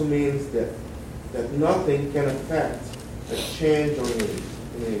Hashem also means that nothing can affect a change on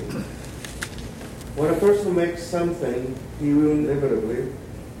him. When a person makes something, he will inevitably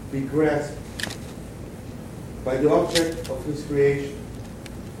be grasped by the object of his creation.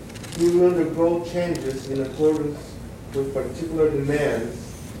 He will undergo changes in accordance with particular demands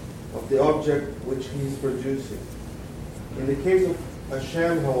of the object which he is producing. In the case of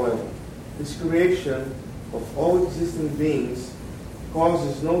Hashem, however, his creation of all existing beings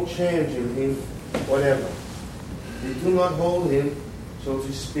causes no change in him whatever. They do not hold him, so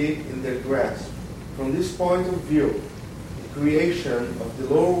to speak, in their grasp. From this point of view, the creation of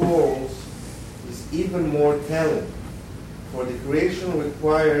the lower worlds is even more telling, for the creation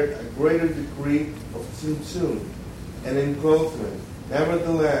required a greater degree of tzimtzum and enclosement.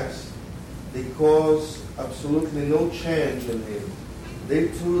 Nevertheless, they cause absolutely no change in him. They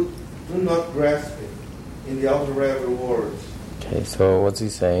too do not grasp him in the outer worlds. Okay, so what's he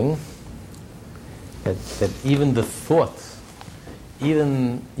saying? That even the thoughts,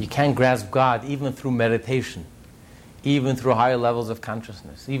 even you can't grasp God even through meditation, even through higher levels of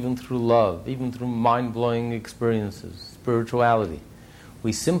consciousness, even through love, even through mind-blowing experiences, spirituality.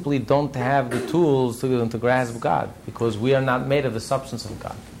 We simply don't have the tools to grasp God because we are not made of the substance of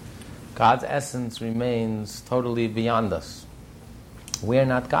God. God's essence remains totally beyond us. We are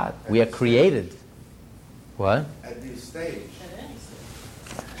not God. We are created. What? At this stage.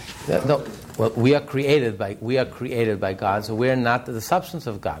 No. Well, we are created by God, so we are not the substance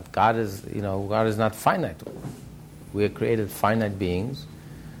of God. God is not finite. We are created finite beings,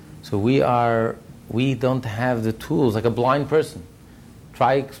 so we don't have the tools like a blind person.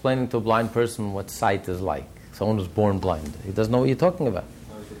 Try explaining to a blind person what sight is like. Someone who's born blind, he doesn't know what you're talking about.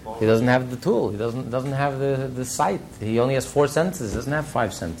 He doesn't have the tool. He doesn't have the sight. He only has 4 senses. He doesn't have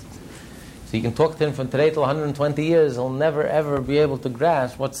 5 senses. So you can talk to him from today till 120 years. He'll never ever be able to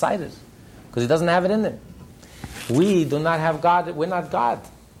grasp what sight is, because he doesn't have it in him. We do not have God. We're not God.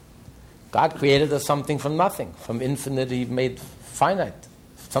 God created us something from nothing. From infinite, He made finite.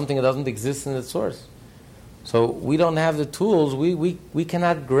 Something that doesn't exist in its source. So we don't have the tools. We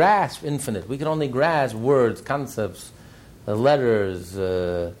cannot grasp infinite. We can only grasp words, concepts, letters.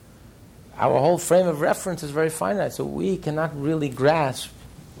 Our whole frame of reference is very finite. So we cannot really grasp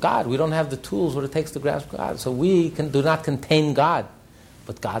God. We don't have the tools what it takes to grasp God. So we do not contain God.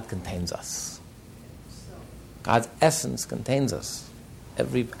 But God contains us. God's essence contains us.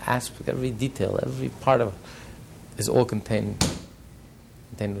 Every aspect, every detail, every part of it is all contained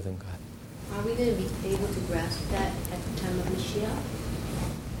within God. Are we going to be able to grasp that at the time of Mashiach?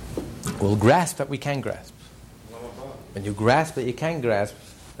 We'll grasp that we can grasp. When you grasp that you can grasp,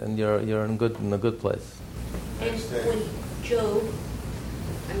 then you're in a good place. And when Job,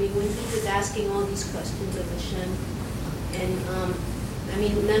 when he was asking all these questions of Hashem, And,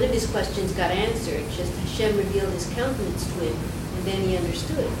 none of his questions got answered. Just Hashem revealed his countenance to him, and then he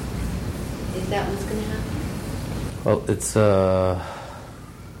understood. Is that what's going to happen? Well,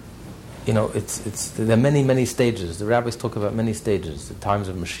 there are many, many stages. The rabbis talk about many stages. The times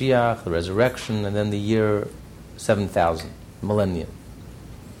of Mashiach, the resurrection, and then the year 7,000, millennium.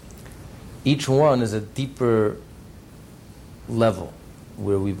 Each one is a deeper level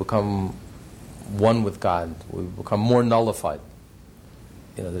where we become one with God. We become more nullified.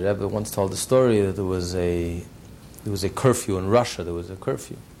 The Rebbe once told the story that there was a curfew in Russia. There was a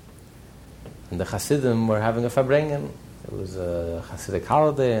curfew, and the Hasidim were having a Farbrengen. It was a Hasidic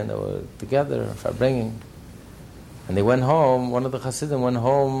holiday, and they were together Farbrengen. And they went home. One of the Hasidim went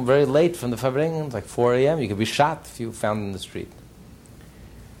home very late from the Farbrengen, like 4 a.m. You could be shot if you found in the street.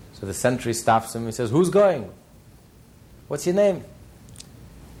 So the sentry stops him. He says, "Who's going? What's your name?"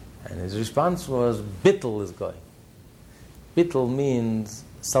 And his response was, "Bittul is going." Bittul means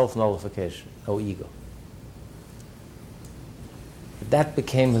self-nullification, no ego. That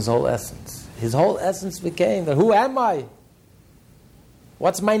became his whole essence. His whole essence became that, who am I?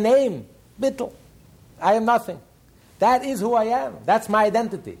 What's my name? Bittul. I am nothing. That is who I am. That's my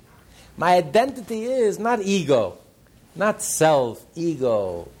identity. My identity is not ego, not self,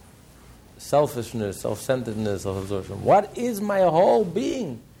 ego, selfishness, self-centeredness, self-absorption. What is my whole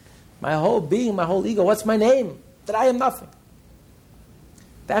being? My whole being, my whole ego. What's my name? That I am nothing.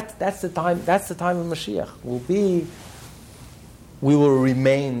 That's the time. That's the time of Mashiach. We will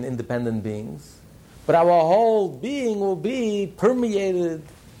remain independent beings, but our whole being will be permeated.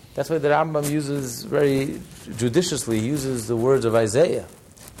 That's why the Rambam uses very judiciously uses the words of Isaiah.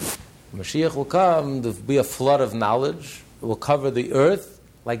 Mashiach will come. There will be a flood of knowledge. It will cover the earth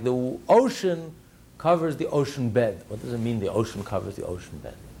like the ocean covers the ocean bed. What does it mean? The ocean covers the ocean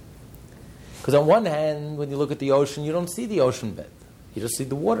bed. Because on one hand, when you look at the ocean, you don't see the ocean bed. You just see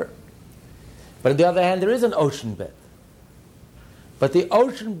the water. But on the other hand, there is an ocean bed. But the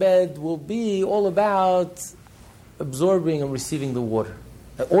ocean bed will be all about absorbing and receiving the water.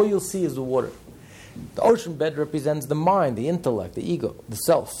 All you'll see is the water. The ocean bed represents the mind, the intellect, the ego, the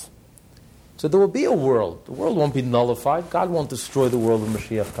self. So there will be a world. The world won't be nullified. God won't destroy the world when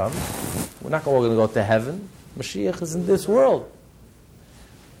Mashiach comes. We're not all going to go to heaven. Mashiach is in this world.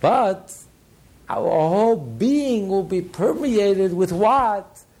 But our whole being will be permeated with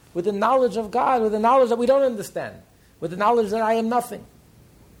what? With the knowledge of God, with the knowledge that we don't understand, with the knowledge that I am nothing,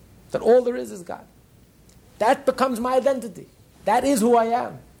 that all there is God. That becomes my identity. That is who I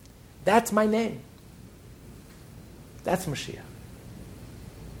am. That's my name. That's Mashiach.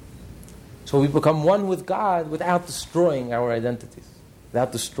 So we become one with God without destroying our identities,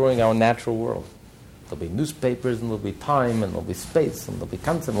 without destroying our natural world. There'll be newspapers, and there'll be time, and there'll be space, and there'll be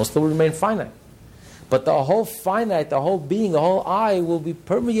concept. We'll still remain finite. But the whole finite, the whole being, the whole I will be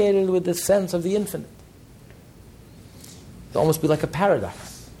permeated with the sense of the infinite. It'll almost be like a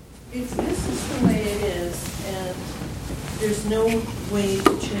paradox. If this is the way it is, and there's no way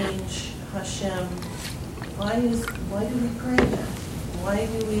to change Hashem, why do we pray that? Why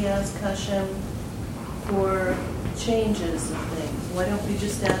do we ask Hashem for changes of things? Why don't we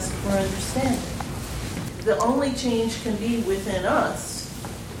just ask for understanding? The only change can be within us.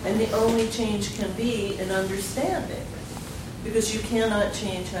 And the only change can be an understanding, because you cannot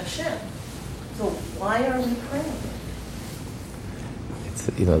change Hashem. So why are we praying? It's,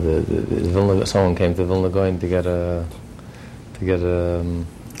 the Vilna, someone came to Vilna Gaon to get an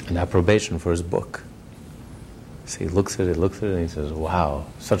approbation for his book. So he looks at it, and he says, "Wow,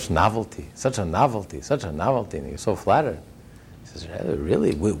 such novelty, such a novelty, such a novelty!" And he's so flattered. He says,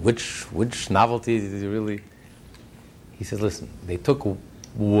 "Really? Which novelty did you really?" He says, "Listen, they took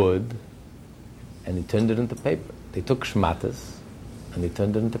wood and they turned it into paper. They took shmatas and they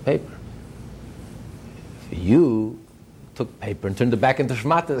turned it into paper. You took paper and turned it back into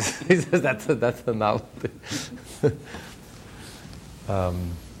shmatas." He says that's a novelty.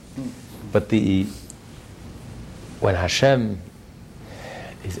 But when Hashem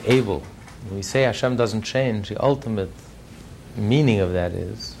is able, when we say Hashem doesn't change, the ultimate meaning of that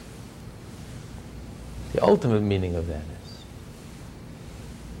is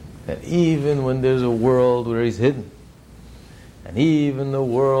that even when there's a world where He's hidden, and even the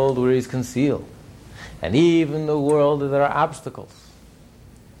world where He's concealed, and even the world where there are obstacles,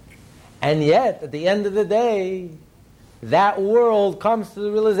 and yet, at the end of the day, that world comes to the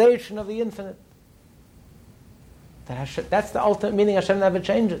realization of the infinite. That's the ultimate meaning. Hashem never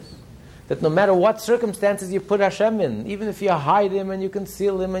changes. That no matter what circumstances you put Hashem in, even if you hide Him and you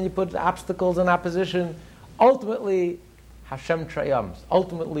conceal Him and you put obstacles and opposition, ultimately Hashem triumphs.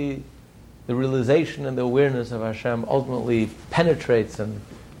 Ultimately, the realization and the awareness of Hashem ultimately penetrates and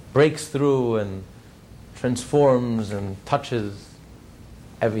breaks through and transforms and touches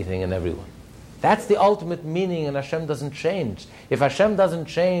everything and everyone. That's the ultimate meaning, and Hashem doesn't change. If Hashem doesn't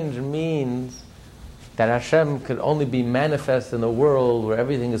change, it means that Hashem could only be manifest in a world where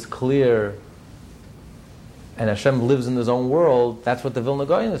everything is clear and Hashem lives in His own world. That's what the Vilna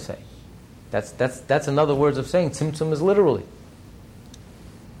Gaon is saying. That's another words of saying Tzimtzum is literally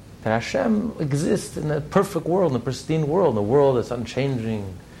that Hashem exists in a perfect world, in a pristine world, in a world that's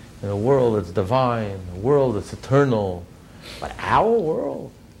unchanging, in a world that's divine, a world that's eternal. But our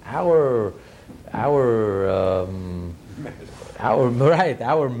world, our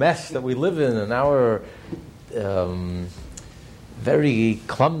mess that we live in, and our very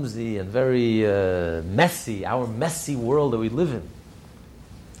clumsy and very messy, our messy world that we live in.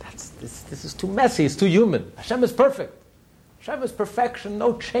 This is too messy. It's too human. Hashem is perfect. Hashem is perfection.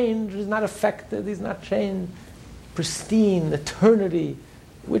 No change. He's not affected. He's not changed. Pristine eternity.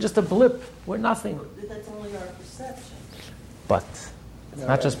 We're just a blip. We're nothing. That's only our perception. But it's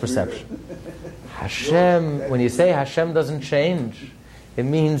not just perception. Hashem, when you say Hashem doesn't change, it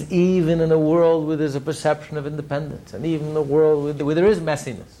means even in a world where there's a perception of independence, and even in a world where there is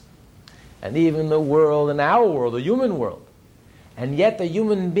messiness, and even in a world, in our world, a human world, and yet a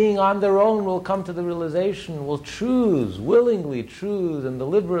human being on their own will come to the realization, will choose, willingly choose, and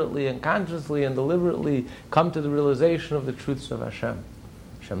deliberately and consciously and deliberately come to the realization of the truths of Hashem.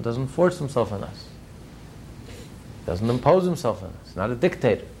 Hashem doesn't force Himself on us. Doesn't impose Himself on us. It's not a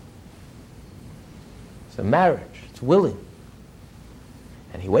dictator. It's a marriage. It's willing.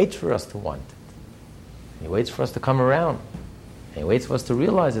 And He waits for us to want it. And He waits for us to come around. And He waits for us to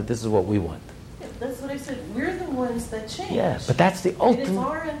realize that this is what we want. Yeah, that's what I said. We're the ones that change. Yeah, but that's the ultimate... It is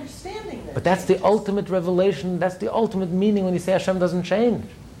our understanding that But that's the ultimate revelation. That's the ultimate meaning when you say Hashem doesn't change.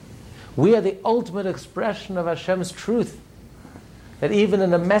 We are the ultimate expression of Hashem's truth. That even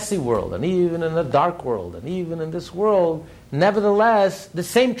in a messy world, and even in a dark world, and even in this world, nevertheless, the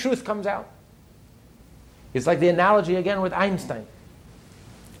same truth comes out. It's like the analogy again with Einstein.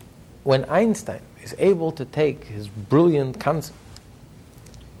 When Einstein is able to take his brilliant concept,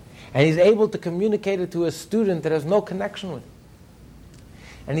 and he's able to communicate it to a student that has no connection with it,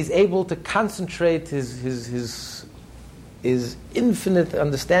 and he's able to concentrate his infinite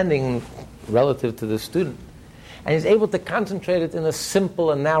understanding relative to the student, and he's able to concentrate it in a simple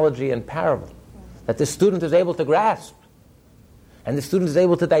analogy and parable that the student is able to grasp, and the student is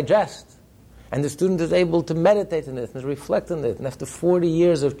able to digest, and the student is able to meditate on it and reflect on it, and after 40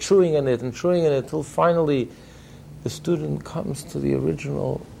 years of chewing on it till finally the student comes to the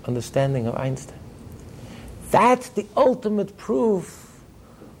original understanding of Einstein. That's the ultimate proof.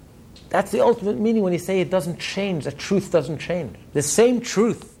 That's the ultimate meaning when you say it doesn't change, that truth doesn't change. The same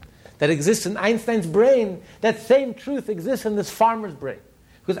truth that exists in Einstein's brain, that same truth exists in this farmer's brain.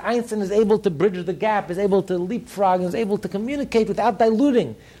 Because Einstein is able to bridge the gap, is able to leapfrog, is able to communicate without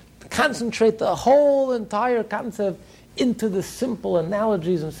diluting, to concentrate the whole entire concept into the simple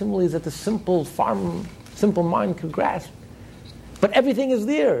analogies and similes that the simple mind could grasp. But everything is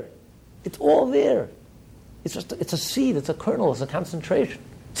there. It's all there. It's a seed, it's a kernel, it's a concentration.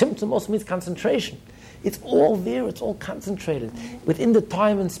 Tzimtzum also means concentration. It's all there, it's all concentrated. Within the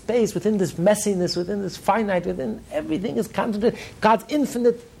time and space, within this messiness, within this finite, within everything is concentrated. God's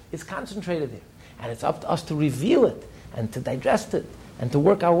infinite is concentrated there. And it's up to us to reveal it, and to digest it, and to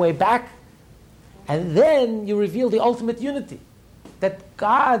work our way back. And then you reveal the ultimate unity. That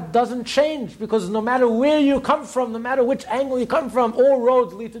God doesn't change, because no matter where you come from, no matter which angle you come from, all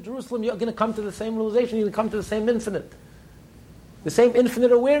roads lead to Jerusalem, you're going to come to the same realization, you're going to come to the same infinite. The same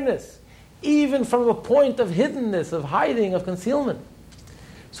infinite awareness. Even from a point of hiddenness, of hiding, of concealment.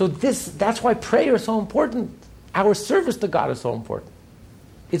 So that's why prayer is so important. Our service to God is so important.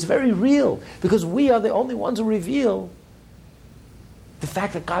 It's very real, because we are the only ones who reveal the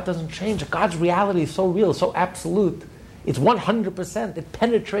fact that God doesn't change, that God's reality is so real, so absolute. It's 100%. It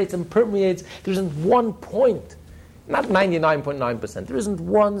penetrates and permeates. There isn't one point, not 99.9%. There isn't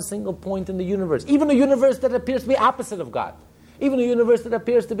one single point in the universe, even a universe that appears to be opposite of God. Even a universe that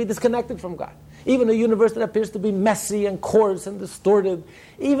appears to be disconnected from God. Even a universe that appears to be messy and coarse and distorted.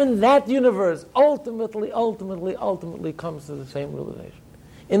 Even that universe ultimately comes to the same realization.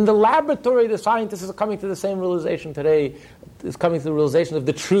 In the laboratory, the scientists are coming to the same realization today. Is coming to the realization of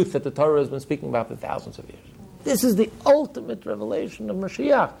the truth that the Torah has been speaking about for thousands of years. This is the ultimate revelation of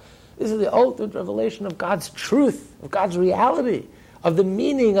Mashiach. This is the ultimate revelation of God's truth, of God's reality, of the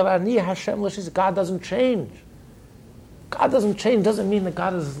meaning of Ani Hashem L'Shis. God doesn't change. God doesn't change doesn't mean that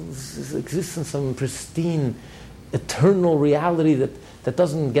God exists in some pristine eternal reality that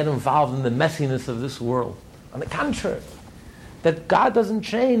doesn't get involved in the messiness of this world. On the contrary, that God doesn't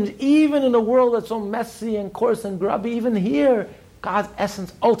change, even in a world that's so messy and coarse and grubby. Even here, God's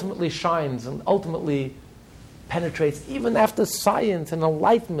essence ultimately shines and ultimately penetrates, even after science and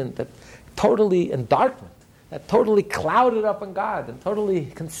enlightenment that totally, and darkness, that totally clouded up on God and totally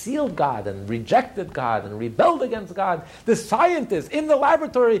concealed God and rejected God and rebelled against God. The scientists in the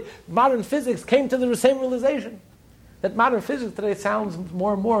laboratory, modern physics, came to the same realization that modern physics today sounds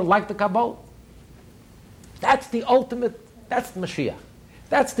more and more like the Kabbalah. That's the ultimate, that's Mashiach.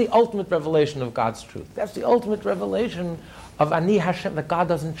 That's the ultimate revelation of God's truth. That's the ultimate revelation of Ani Hashem, that God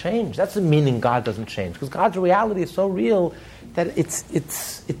doesn't change. That's the meaning God doesn't change. Because God's reality is so real that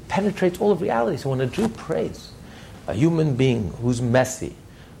it penetrates all of reality. So when a Jew prays, a human being who's messy,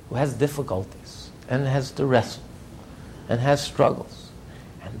 who has difficulties, and has to wrestle, and has struggles,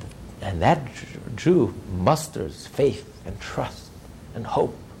 and that Jew musters faith and trust and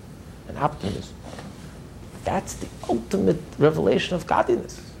hope and optimism, that's the ultimate revelation of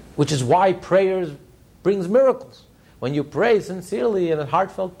godliness, which is why prayer brings miracles. When you pray sincerely in a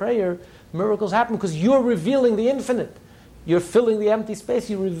heartfelt prayer, miracles happen because you're revealing the infinite. You're filling the empty space.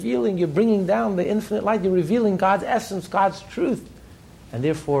 You're bringing down the infinite light. You're revealing God's essence, God's truth. And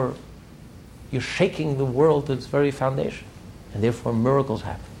therefore, you're shaking the world to its very foundation. And therefore, miracles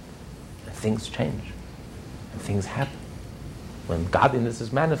happen. And things change. And things happen. When godliness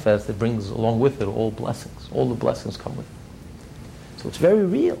is manifest, it brings along with it all blessings. All the blessings come with it. So it's very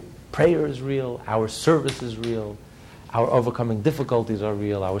real. Prayer is real. Our service is real. Our overcoming difficulties are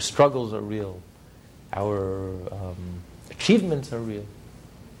real. Our struggles are real. Our achievements are real.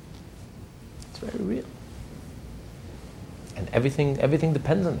 It's very real. And everything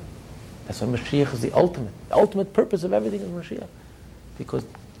depends on it. That's why Mashiach is the ultimate. The ultimate purpose of everything is Mashiach. Because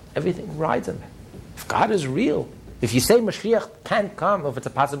everything rides on that. If God is real, if you say Mashiach can't come, if it's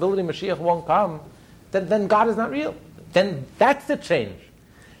a possibility Mashiach won't come, then God is not real. Then that's the change.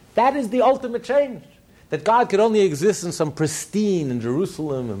 That is the ultimate change. That God could only exist in some pristine, in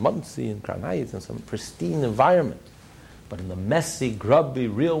Jerusalem, and Monsey, and Crown Heights, in some pristine environment. But in the messy, grubby,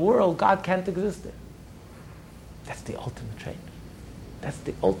 real world, God can't exist there. That's the ultimate change. That's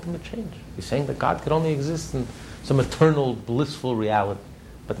the ultimate change. He's saying that God could only exist in some eternal, blissful reality,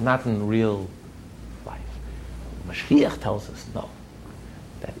 but not in real life. Mashiach tells us, no.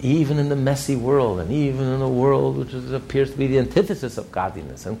 That even in the messy world, and even in a world which appears to be the antithesis of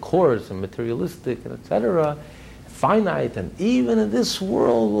godliness, and coarse, and materialistic, and etc., finite, and even in this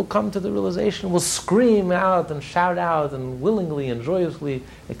world will come to the realization, will scream out and shout out and willingly and joyously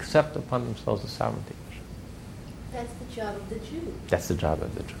accept upon themselves the sovereignty. That's the job of the Jew. That's the job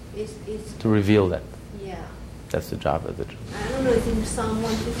of the Jew. It's to reveal that. Yeah. That's the job of the Jew. I don't know, it's in Psalm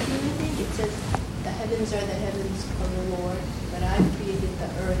 115, I think, it says, the heavens are the heavens of the Lord, but I've created the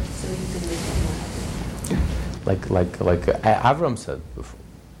earth so you can live on it. Like Avram said before.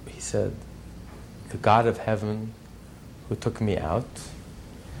 He said, the God of heaven who took me out,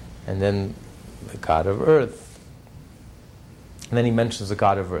 and then the God of earth. And then he mentions the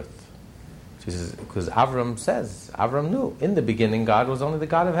God of earth. Because Avram knew. In the beginning, God was only the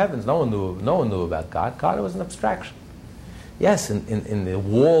God of heavens. No one knew about God. God was an abstraction. Yes, in the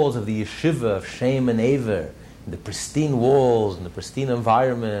walls of the yeshiva of Shem and Aver, in the pristine walls, in the pristine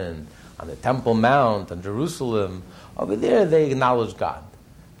environment, on the Temple Mount, on Jerusalem, over there they acknowledged God.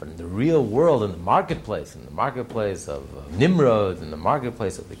 But in the real world, in the marketplace of Nimrod, in the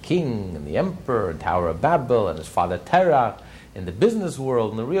marketplace of the king and the emperor, and Tower of Babel, and his father Terach, in the business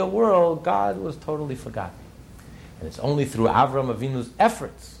world, in the real world, God was totally forgotten. And it's only through Avram Avinu's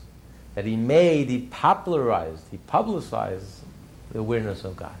efforts that he popularized, he publicized the awareness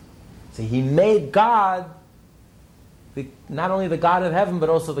of God. So he made God not only the God of heaven, but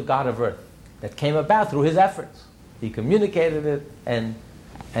also the God of earth. That came about through his efforts. He communicated it, and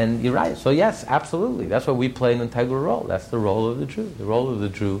you're right. So yes, absolutely. That's why we play an integral role. That's the role of the Jew. The role of the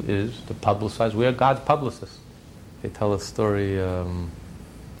Jew is to publicize. We are God's publicists. They tell a story. There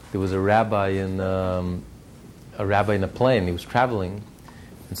was a rabbi in a plane. He was traveling,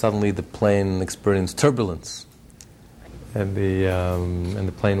 and suddenly the plane experienced turbulence, and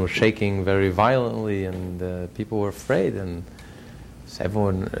the plane was shaking very violently, and people were afraid. And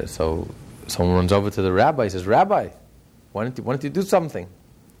so someone runs over to the rabbi. He says, "Rabbi, why don't you do something?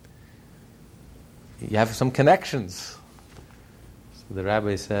 You have some connections." So the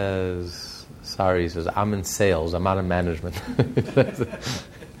rabbi says, "Sorry," he says, "I'm in sales. I'm out of management."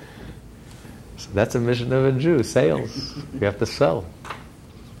 So that's a mission of a Jew, sales. You have to sell.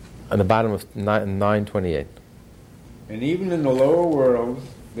 On the bottom of 928. And even in the lower worlds,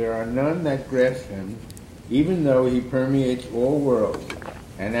 there are none that grasp him, even though he permeates all worlds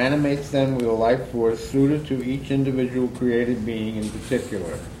and animates them with a life force suited to each individual created being in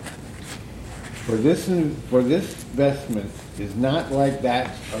particular. For this vestment is not like that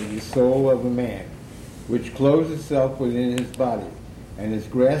of the soul of a man, which clothes itself within his body, and is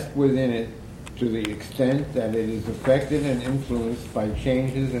grasped within it to the extent that it is affected and influenced by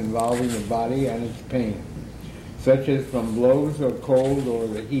changes involving the body and its pain, such as from blows or cold or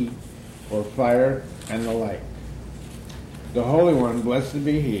the heat, or fire and the like. The Holy One, blessed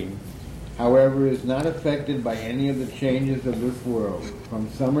be He, however, is not affected by any of the changes of this world, from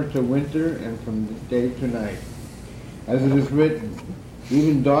summer to winter and from day to night. As it is written,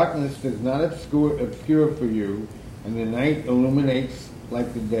 even darkness does not obscure for you, and the night illuminates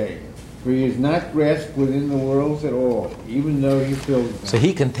like the day. For he is not grasped within the worlds at all, even though he fills them. So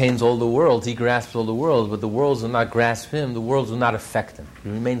he contains all the worlds, he grasps all the worlds, but the worlds will not grasp him, the worlds will not affect him.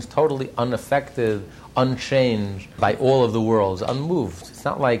 He remains totally unaffected, unchanged by all of the worlds, unmoved. It's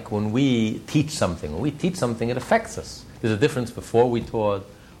not like when we teach something. When we teach something, it affects us. There's a difference before we taught,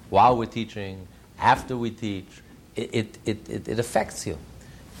 while we're teaching, after we teach. It affects you.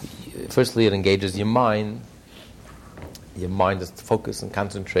 Firstly, it engages your mind. Your mind is focused and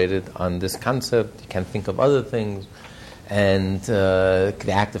concentrated on this concept. You can't think of other things. And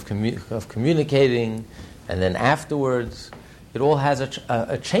the act of communicating. And then afterwards, it all has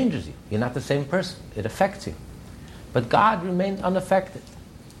it changes you. You're not the same person. It affects you. But God remains unaffected.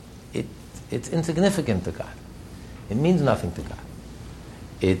 It's insignificant to God. It means nothing to God.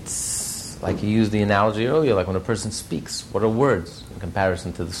 It's like you used the analogy earlier, like when a person speaks. What are words in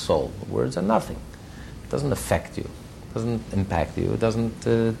comparison to the soul? Words are nothing. It doesn't affect you. It doesn't impact you. It doesn't.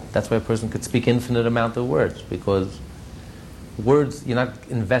 That's why a person could speak infinite amount of words, because words, you're not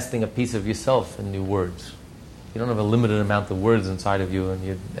investing a piece of yourself in new words. You don't have a limited amount of words inside of you,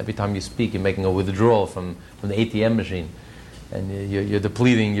 and every time you speak, you're making a withdrawal from the ATM machine, and you're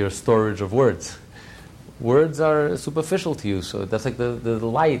depleting your storage of words. Words are superficial to you, so that's like the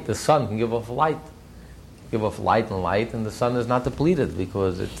light. The sun can give off light. Give off light, and the sun is not depleted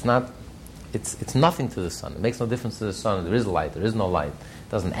because it's nothing to the sun. It makes no difference to the sun. If there is light, there is no light.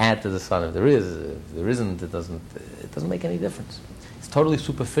 It doesn't add to the sun. If there isn't, it doesn't make any difference. It's totally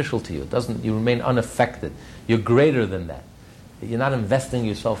superficial to you. You remain unaffected. You're greater than that. You're not investing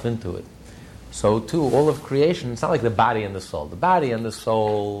yourself into it. So too, all of creation, it's not like the body and the soul. The body and the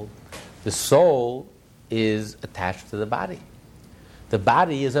soul is attached to the body. The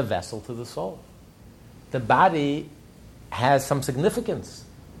body is a vessel to the soul. The body has some significance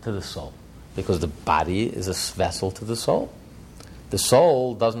to the soul, because the body is a vessel to the soul. The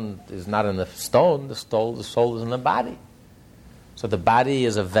soul is not in the stone. The soul is in the body. So the body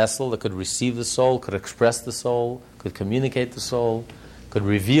is a vessel that could receive the soul, could express the soul, could communicate the soul, could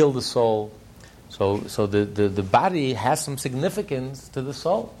reveal the soul. So the body has some significance to the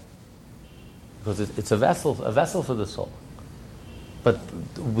soul, because it's a vessel for the soul. But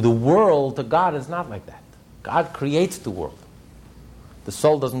the world to God is not like that. God creates the world. The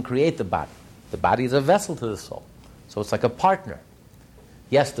soul doesn't create the body. The body is a vessel to the soul. So it's like a partner.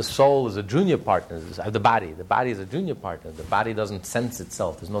 Yes, the soul is a junior partner. The body is a junior partner. The body doesn't sense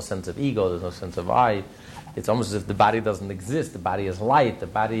itself. There's no sense of ego. There's no sense of I. It's almost as if the body doesn't exist. The body is light. The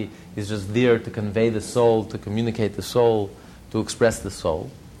body is just there to convey the soul, to communicate the soul, to express the soul.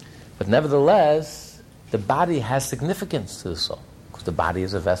 But nevertheless, the body has significance to the soul, because the body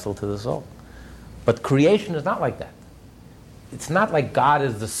is a vessel to the soul. But creation is not like that. It's not like God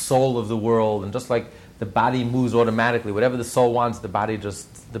is the soul of the world, and just like the body moves automatically. Whatever the soul wants, the body just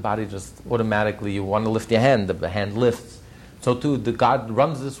automatically. You want to lift your hand, the hand lifts. So too, God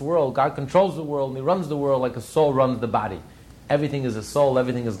runs this world. God controls the world, and He runs the world like a soul runs the body. Everything is a soul.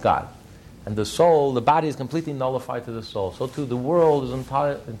 Everything is God. And the soul, the body is completely nullified to the soul. So too, the world is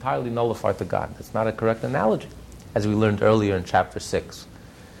entirely nullified to God. That's not a correct analogy, as we learned earlier in chapter 6.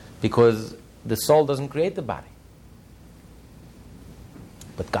 Because the soul doesn't create the body.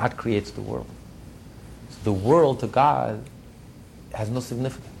 But God creates the world. So the world to God has no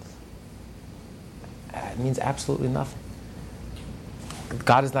significance. It means absolutely nothing.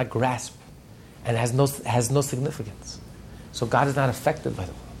 God is not grasped and has no significance. So God is not affected by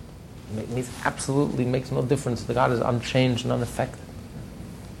the world. It makes no difference that God is unchanged and unaffected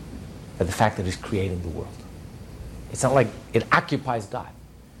by the fact that He's creating the world. It's not like it occupies God.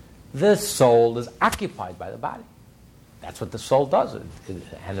 The soul is occupied by the body. That's what the soul does. It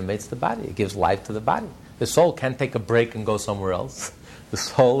animates the body. It gives life to the body. The soul can't take a break and go somewhere else. The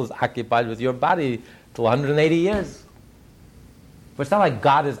soul is occupied with your body till 180 years. But it's not like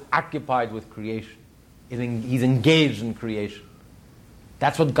God is occupied with creation. He's engaged in creation.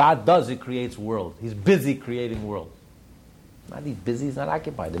 That's what God does. He creates world. He's busy creating world. Not he's busy, he's not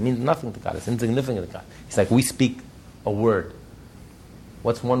occupied. It means nothing to God. It's insignificant to God. It's like we speak a word.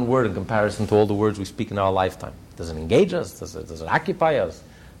 What's one word in comparison to all the words we speak in our lifetime? Does it engage us? Does it occupy us?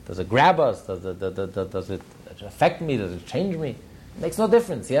 Does it grab us? Does it affect me? Does it change me? It makes no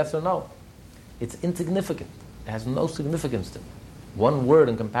difference, yes or no. It's insignificant. It has no significance to me. One word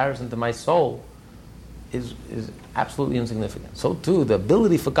in comparison to my soul is absolutely insignificant. So too, the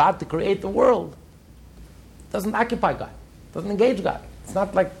ability for God to create the world doesn't occupy God, doesn't engage God. It's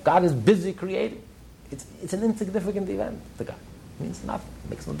not like God is busy creating. It's an insignificant event to God. It means nothing. It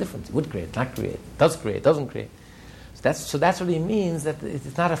makes no difference. He would create, not create. Does create, doesn't create. So that's what he means, that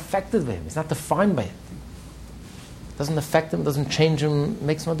it's not affected by him. It's not defined by it. It doesn't affect him, doesn't change him, it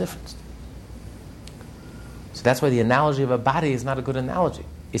makes no difference. So that's why the analogy of a body is not a good analogy.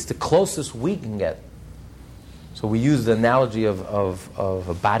 It's the closest we can get. So we use the analogy of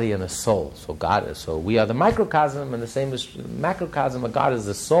a body and a soul. So we are the microcosm, and the same is the macrocosm of God is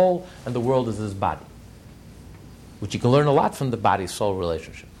the soul, and the world is his body. Which you can learn a lot from the body-soul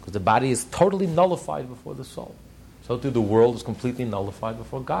relationship, because the body is totally nullified before the soul. So too the world is completely nullified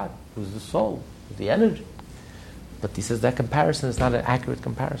before God, who's the soul, who's the energy. But he says that comparison is not an accurate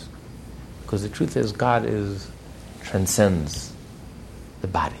comparison, because the truth is God transcends the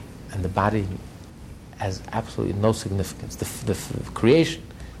body, and the body has absolutely no significance. The creation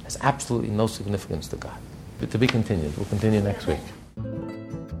has absolutely no significance to God. But to be continued. We'll continue next week.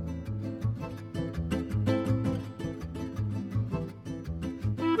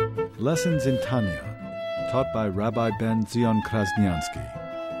 Lessons in Tanya, taught by Rabbi Ben Zion Krasniansky.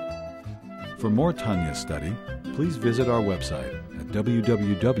 For more Tanya study, please visit our website at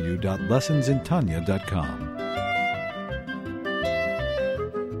www.lessonsintanya.com.